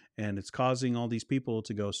and it's causing all these people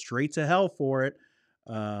to go straight to hell for it.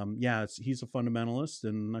 He's a fundamentalist,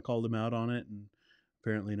 and I called him out on it, and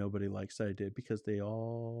apparently nobody likes that I did because they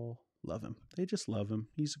all love him. They just love him.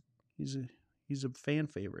 He's a fan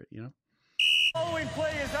favorite, Following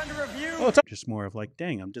play is under review. Well, it's just more of like,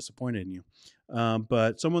 dang, I'm disappointed in you.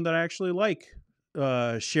 But someone that I actually like,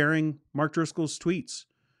 sharing Mark Driscoll's tweets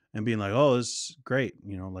and being like, oh, this is great.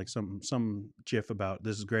 Like some gif about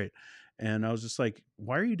this is great. And I was just like,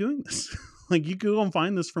 why are you doing this? Like, you could go and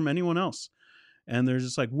find this from anyone else. And they're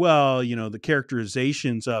just like, well, the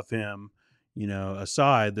characterizations of him,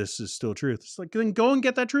 aside, this is still truth. It's like, then go and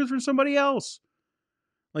get that truth from somebody else.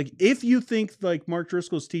 Like, if you think like Mark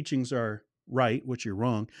Driscoll's teachings are right, which you're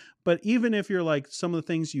wrong, but even if you're like, some of the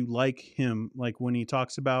things you like him, like when he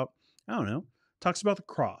talks about, talks about the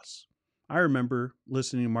cross. I remember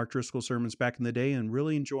listening to Mark Driscoll sermons back in the day and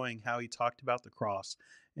really enjoying how he talked about the cross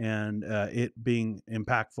and it being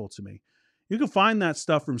impactful to me. You can find that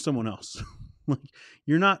stuff from someone else. Like,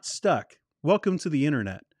 you're not stuck. Welcome to the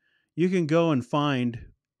internet. You can go and find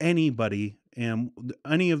anybody and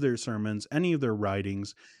any of their sermons, any of their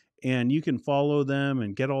writings, and you can follow them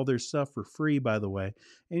and get all their stuff for free, by the way.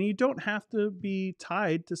 And you don't have to be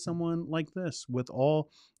tied to someone like this with all,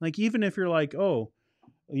 like, even if you're like, oh,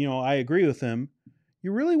 I agree with him,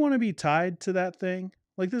 you really want to be tied to that thing?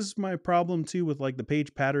 Like, this is my problem too with like the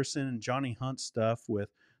Paige Patterson and Johnny Hunt stuff with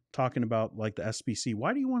talking about like the SBC.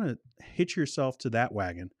 Why do you want to hitch yourself to that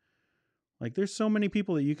wagon? Like, there's so many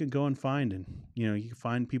people that you can go and find, and you can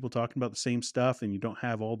find people talking about the same stuff, and you don't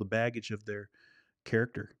have all the baggage of their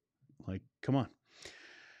character. Like, come on.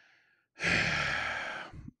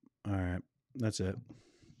 All right. That's it.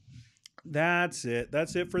 That's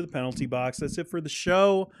it for the penalty box. That's it for the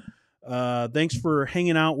show. Thanks for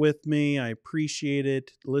hanging out with me. I appreciate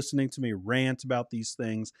it. Listening to me rant about these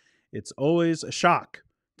things. It's always a shock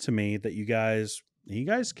to me that you guys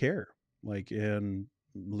care. Like, and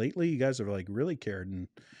lately you guys have like really cared, and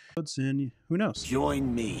who knows?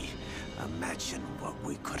 Join me. Imagine what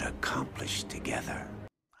we could accomplish together.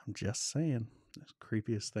 I'm just saying. That's the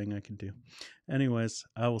creepiest thing I can do. Anyways,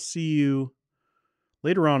 I will see you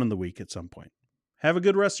later on in the week at some point. Have a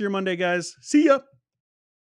good rest of your Monday, guys. See ya.